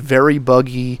database. It's very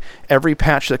buggy. Every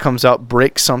patch that comes out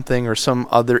breaks something or some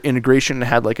other integration it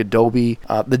had, like Adobe.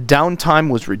 The downtime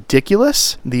was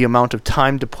ridiculous. The amount of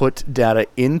time to put data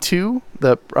into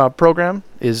the program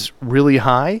is really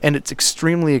high, and it's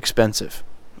extremely expensive.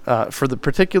 For the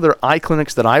particular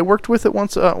iClinics that I worked with at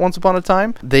once upon a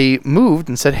time, they moved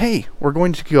and said, hey, we're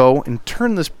going to go and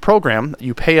turn this program that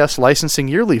you pay us licensing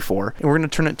yearly for, and we're going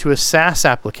to turn it to a SaaS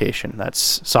application.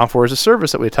 That's software as a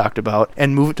service that we talked about,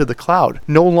 and move it to the cloud.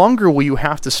 No longer will you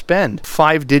have to spend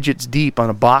 5 digits deep on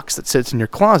a box that sits in your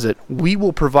closet. We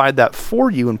will provide that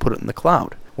for you and put it in the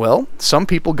cloud. Well, some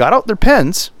people got out their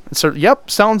pens and said, yep,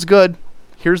 sounds good.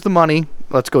 Here's the money.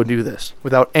 Let's go do this.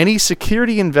 Without any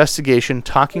security investigation,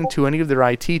 talking to any of their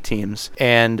IT teams,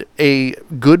 and a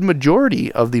good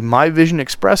majority of the My Vision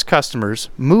Express customers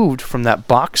moved from that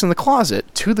box in the closet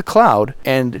to the cloud,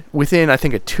 and within, I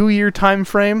think, a 2-year time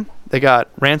frame, they got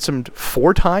ransomed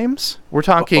 4 times. We're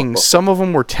talking some of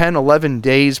them were 10, 11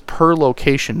 days per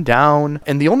location down.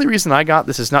 And the only reason I got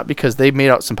this is not because they made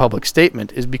out some public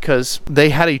statement, is because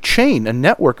they had a chain, a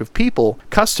network of people,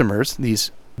 customers,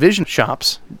 these vision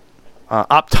shops,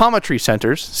 optometry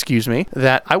centers,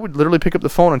 that I would literally pick up the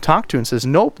phone and talk to and says,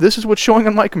 nope, this is what's showing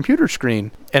on my computer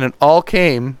screen. And it all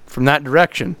came from that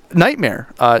direction. Nightmare.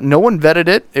 No one vetted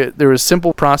it. There was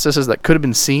simple processes that could have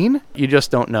been seen. You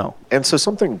just don't know. And so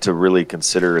something to really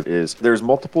consider is there's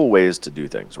multiple ways to do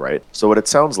things, right? So what it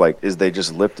sounds like is they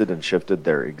just lifted and shifted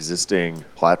their existing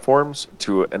platforms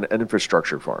to an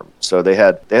infrastructure farm. So they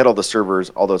had all the servers,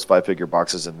 all those 5-figure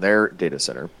boxes in their data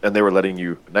center, and they were letting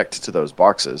you connect to those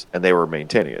boxes, and they were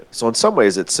maintaining it. So in some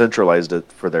ways, it centralized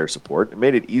it for their support. It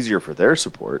made it easier for their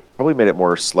support. Probably made it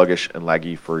more sluggish and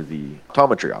laggy for the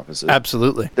optometry offices.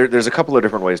 Absolutely. There's a couple of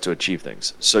different ways to achieve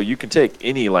things. So you can take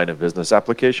any line of business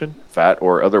application, FAT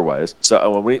or otherwise.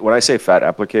 So when I say FAT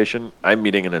application, I'm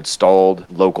meaning an installed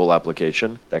local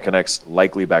application that connects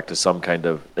likely back to some kind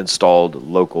of installed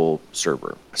local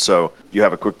server. So you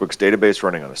have a QuickBooks database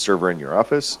running on a server in your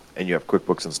office, and you have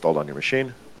QuickBooks installed on your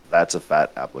machine. That's a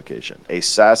FAT application. A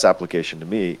SaaS application to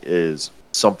me is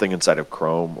something inside of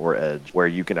Chrome or Edge where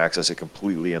you can access it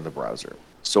completely in the browser.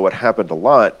 So what happened a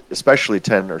lot, especially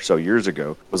 10 or so years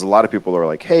ago, was a lot of people are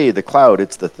like, hey, the cloud,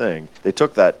 it's the thing. They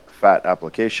took that FAT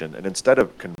application, and instead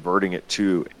of converting it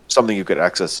to something you could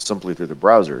access simply through the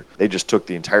browser, they just took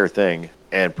the entire thing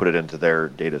and put it into their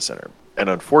data center. And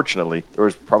unfortunately, there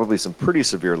was probably some pretty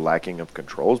severe lacking of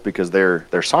controls because they're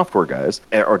software guys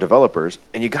or developers,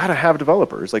 and you got to have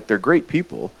developers. Like, they're great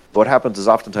people. But what happens is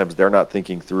oftentimes they're not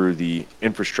thinking through the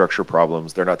infrastructure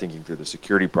problems. They're not thinking through the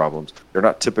security problems. They're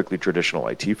not typically traditional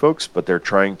IT folks, but they're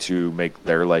trying to make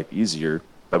their life easier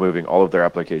by moving all of their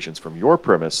applications from your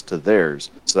premise to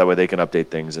theirs, so that way they can update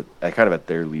things at kind of at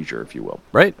their leisure, if you will.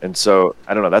 Right. And so,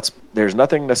 I don't know, there's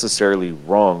nothing necessarily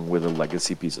wrong with a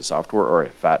legacy piece of software or a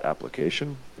FAT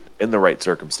application in the right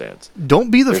circumstance.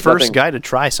 Don't be the first guy to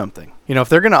try something. You know, if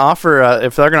they're going to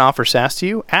offer SaaS to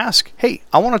you, ask, hey,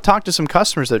 I want to talk to some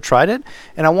customers that tried it,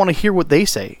 and I want to hear what they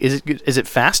say. Is it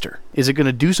faster? Is it going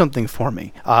to do something for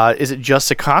me? Is it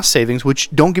just a cost savings? Which,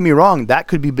 don't get me wrong, that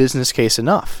could be business case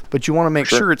enough. But you want to make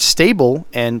sure it's stable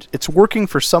and it's working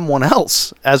for someone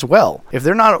else as well. If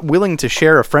they're not willing to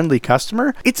share a friendly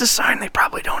customer, it's a sign they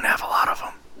probably don't have a lot of them.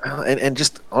 And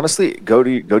just honestly, go to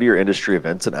your industry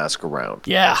events and ask around.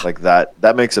 Yeah, like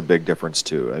that makes a big difference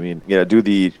too. I mean, do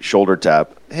the shoulder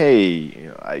tap.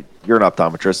 Hey, you're an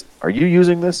optometrist. Are you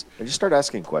using this? And just start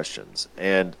asking questions.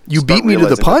 And you beat me to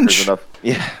the punch.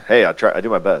 Yeah. Hey, I try. I do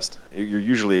my best. You're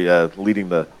usually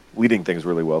leading things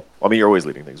really well. I mean, you're always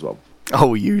leading things well.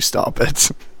 Oh, you stop it.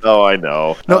 Oh, I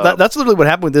know. No, that's literally what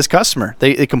happened with this customer.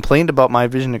 They complained about My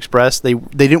Vision Express. They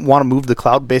didn't want to move to the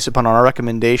cloud based upon our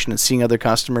recommendation and seeing other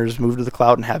customers move to the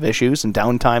cloud and have issues and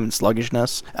downtime and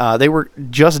sluggishness. They were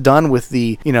just done with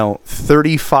the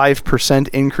 35%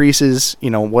 increases,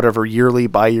 whatever, yearly,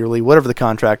 bi-yearly, whatever the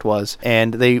contract was,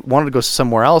 and they wanted to go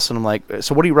somewhere else. And I'm like,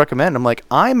 so what do you recommend? I'm like,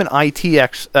 I'm an IT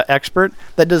expert.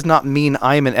 That does not mean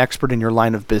I am an expert in your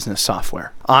line of business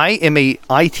software. I am a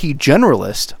IT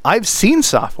generalist. I've seen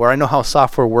software. I know how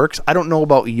software works. I don't know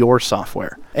about your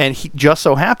software. And he just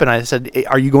so happened, I said,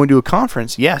 are you going to a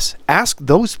conference? Yes. Ask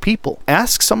those people.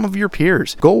 Ask some of your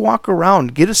peers. Go walk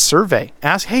around. Get a survey.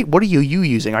 Ask, hey, what are you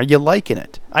using? Are you liking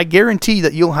it? I guarantee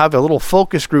that you'll have a little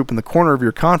focus group in the corner of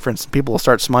your conference and people will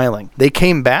start smiling. They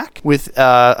came back with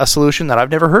a solution that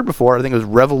I've never heard before. I think it was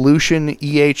Revolution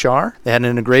EHR. They had an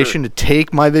integration to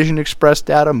take My Vision Express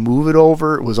data, move it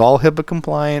over. It was all HIPAA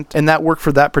compliant, and that worked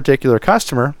for that particular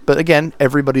customer. But again,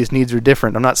 everybody's needs are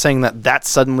different. I'm not saying that that's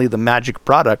suddenly the magic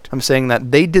product. I'm saying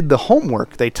that they did the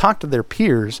homework. They talked to their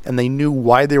peers, and they knew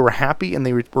why they were happy, and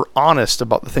they were honest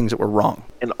about the things that were wrong.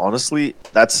 And honestly,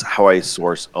 that's how I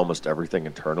source almost everything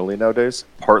internally nowadays.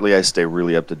 Partly I stay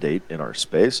really up to date in our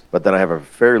space, but then I have a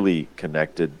fairly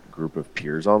connected group of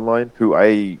peers online who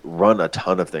I run a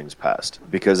ton of things past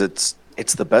because it's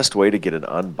the best way to get an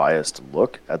unbiased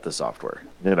look at the software,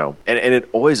 and it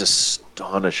always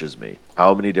astonishes me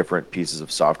how many different pieces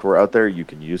of software out there you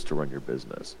can use to run your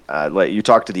business. Like, you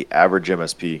talk to the average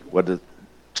MSP, what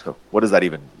does that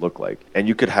even look like? And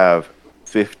you could have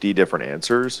 50 different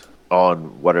answers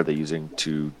on what are they using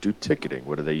to do ticketing,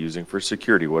 what are they using for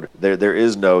security. There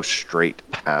is no straight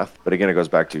path. But again, it goes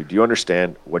back to, do you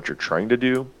understand what you're trying to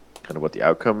do? Kind of what the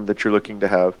outcome that you're looking to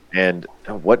have, and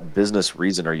what business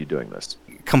reason are you doing this?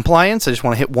 Compliance, I just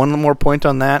want to hit one more point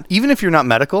on that. Even if you're not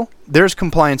medical, there's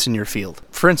compliance in your field.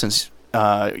 For instance,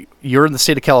 you're in the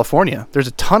state of California. There's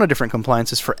a ton of different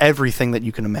compliances for everything that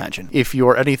you can imagine. If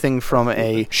you're anything from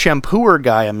a shampooer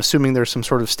guy, I'm assuming there's some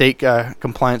sort of state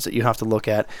compliance that you have to look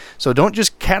at. So don't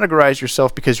just categorize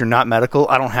yourself because you're not medical.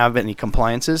 I don't have any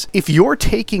compliances. If you're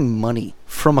taking money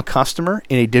from a customer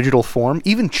in a digital form,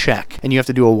 even check, and you have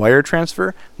to do a wire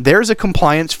transfer, there's a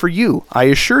compliance for you, I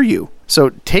assure you. So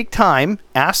take time,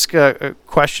 ask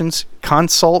questions,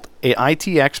 consult a IT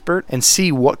expert, and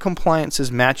see what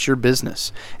compliances match your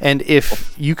business. And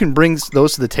if you can bring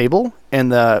those to the table and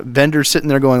the vendor's sitting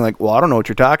there going like, well, I don't know what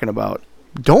you're talking about,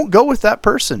 don't go with that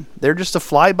person. They're just a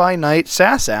fly-by-night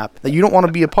SaaS app that you don't want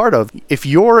to be a part of. If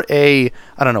you're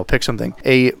pick something,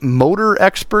 a motor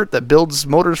expert that builds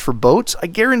motors for boats, I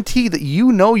guarantee that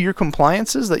you know your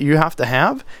compliances that you have to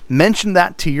have. Mention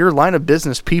that to your line of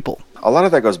business people. A lot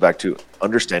of that goes back to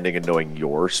understanding and knowing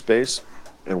your space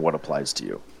and what applies to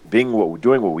you. Doing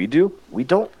what we do, we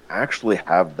don't actually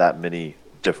have that many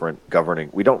different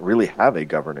we don't really have a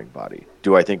governing body.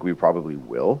 Do I think we probably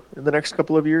will in the next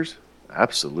couple of years?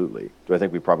 Absolutely. Do I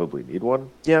think we probably need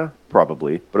one? Yeah,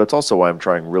 probably. But it's also why I'm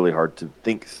trying really hard to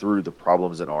think through the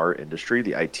problems in our industry,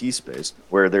 the IT space,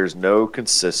 where there's not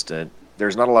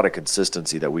a lot of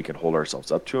consistency that we can hold ourselves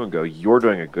up to and go, you're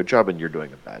doing a good job and you're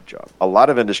doing a bad job. A lot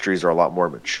of industries are a lot more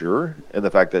mature in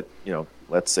the fact that,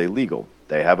 let's say legal.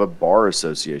 They have a bar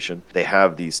association. They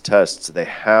have these tests. They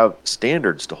have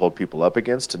standards to hold people up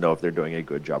against to know if they're doing a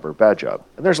good job or a bad job.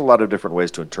 And there's a lot of different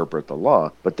ways to interpret the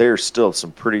law, but there's still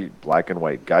some pretty black and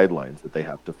white guidelines that they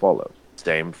have to follow.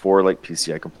 Same for like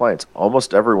PCI compliance.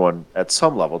 Almost everyone at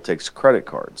some level takes credit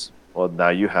cards. Well, now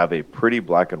you have a pretty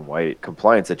black and white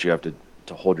compliance that you have to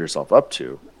hold yourself up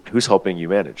to. Who's helping you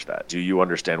manage that? Do you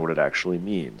understand what it actually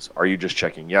means? Are you just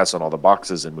checking yes on all the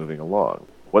boxes and moving along?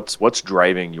 What's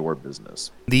driving your business?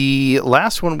 The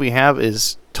last one we have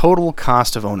is total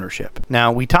cost of ownership.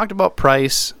 Now, we talked about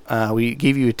price. We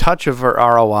gave you a touch of our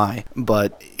ROI.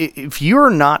 But if you're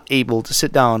not able to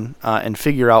sit down and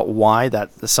figure out why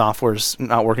that the software is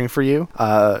not working for you,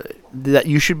 that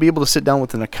you should be able to sit down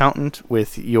with an accountant,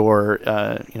 with your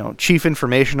chief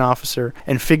information officer,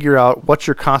 and figure out what's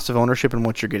your cost of ownership and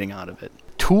what you're getting out of it.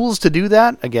 Tools to do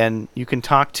that, again, you can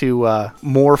talk to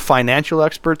more financial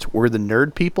experts. We're the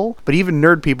nerd people, but even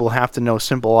nerd people have to know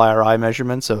simple IRI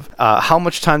measurements of how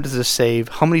much time does this save,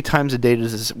 how many times a day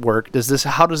does this work,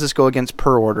 how does this go against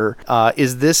per order,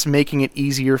 is this making it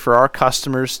easier for our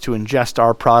customers to ingest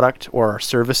our product or our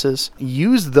services.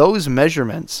 Use those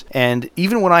measurements, and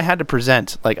even when I had to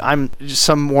present, like I'm just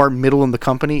some more middle in the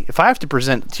company, if I have to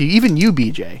present to even you,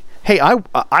 BJ, hey,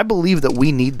 I believe that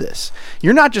we need this.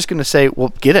 You're not just going to say,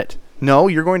 well, get it. No,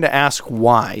 you're going to ask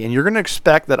why. And you're going to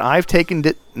expect that I've taken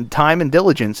time and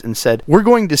diligence and said, we're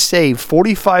going to save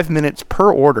 45 minutes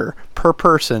per order, per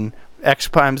person, X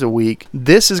times a week.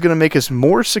 This is going to make us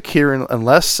more secure and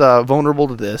less vulnerable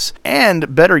to this.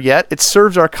 And better yet, it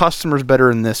serves our customers better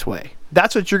in this way.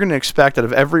 That's what you're going to expect out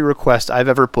of every request I've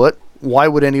ever put. Why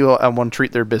would anyone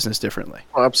treat their business differently?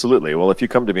 Oh, absolutely. Well, if you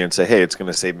come to me and say, hey, it's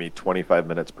going to save me 25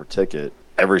 minutes per ticket,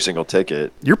 every single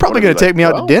ticket. You're probably going to take me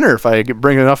out to dinner if I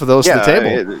bring enough of those to the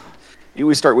table.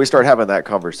 We start having that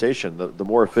conversation. The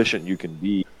more efficient you can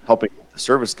be helping the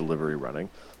service delivery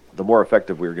running, the more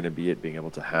effective we're going to be at being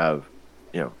able to have,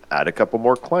 add a couple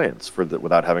more clients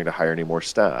without having to hire any more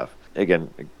staff. Again,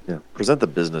 present the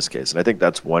business case. And I think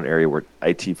that's one area where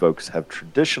IT folks have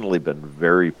traditionally been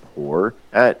very poor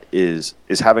at is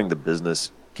having the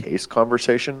business case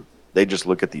conversation. They just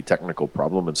look at the technical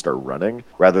problem and start running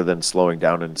rather than slowing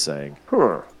down and saying,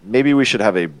 maybe we should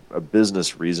have a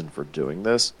business reason for doing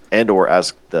this, and or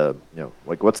ask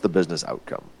what's the business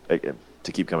outcome?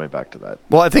 To keep coming back to that.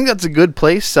 Well, I think that's a good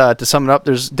place to sum it up.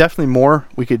 There's definitely more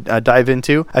we could dive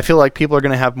into. I feel like people are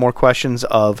going to have more questions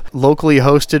of locally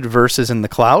hosted versus in the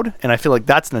cloud, and I feel like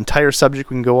that's an entire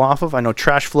subject we can go off of. I know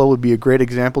TrashFlow would be a great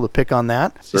example to pick on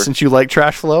that, since you like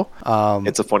TrashFlow.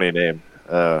 It's a funny name.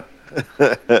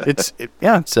 It's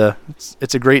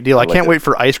a great deal. I can't wait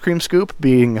for Ice Cream Scoop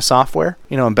being a software,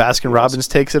 and Baskin Robbins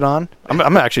takes it on. I'm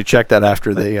gonna actually check that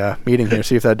after the meeting here,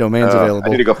 see if that domain's available. I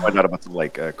need to go find out about some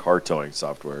car towing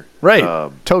software. Right,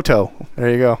 Toto. There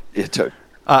you go. Yeah,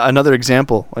 another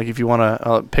example, like if you want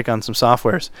to pick on some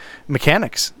softwares,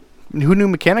 mechanics. Who knew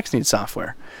mechanics need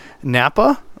software?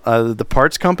 Napa. The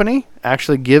parts company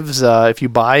actually gives, if you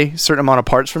buy a certain amount of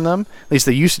parts from them, at least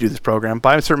they used to do this program,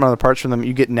 buy a certain amount of parts from them,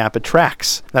 you get Napa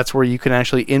Tracks. That's where you can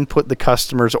actually input the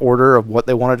customer's order of what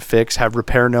they wanted to fix, have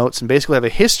repair notes, and basically have a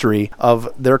history of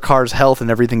their car's health and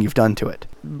everything you've done to it.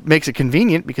 Makes it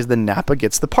convenient because then Napa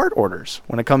gets the part orders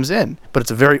when it comes in. But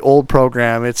it's a very old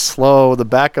program. It's slow. The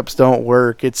backups don't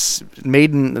work. It's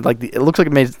made in it looks like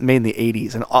it made in the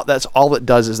 80s, and that's all it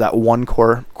does is that one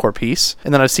core piece.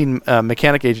 And then I've seen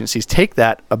mechanic agencies take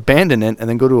that, abandon it, and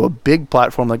then go to a big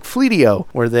platform like Fleetio,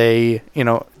 where they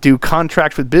do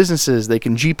contract with businesses. They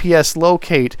can GPS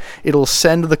locate. It'll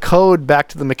send the code back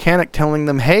to the mechanic telling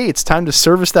them, hey, it's time to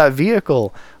service that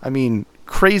vehicle. I mean,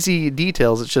 crazy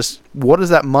details. It's just, what is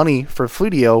that money for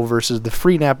Fluidio versus the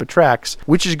free Napa Trax?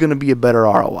 Which is going to be a better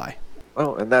ROI?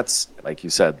 Well, and that's, like you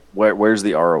said, where's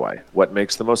the ROI? What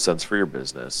makes the most sense for your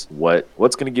business?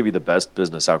 What's going to give you the best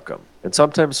business outcome? And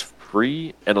sometimes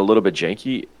free and a little bit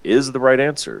janky is the right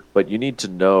answer, but you need to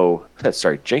know.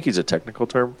 Sorry, janky is a technical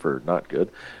term for not good.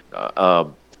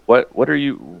 What are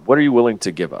you willing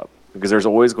to give up? Because there's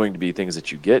always going to be things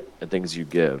that you get and things you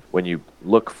give when you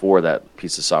look for that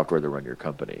piece of software to run your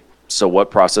company. So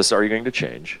what process are you going to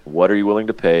change? What are you willing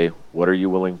to pay? What are you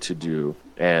willing to do?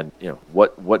 And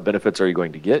what benefits are you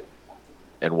going to get?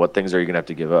 And what things are you going to have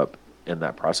to give up in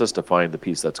that process to find the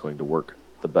piece that's going to work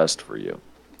the best for you?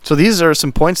 So these are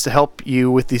some points to help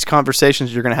you with these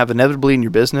conversations you're going to have inevitably in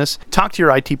your business. Talk to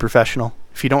your IT professional.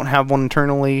 If you don't have one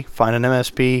internally, find an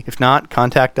MSP. If not,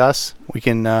 contact us. We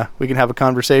can have a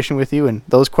conversation with you, and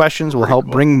those questions will help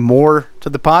bring more to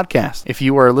the podcast. If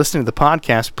you are listening to the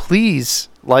podcast, please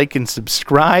like and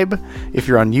subscribe. If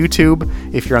you're on YouTube,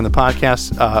 if you're on the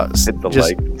podcast,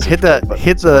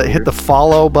 hit the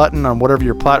follow button on whatever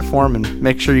your platform, and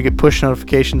make sure you get push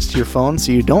notifications to your phone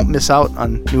so you don't miss out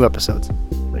on new episodes.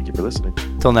 Thank you for listening.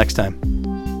 Till next time.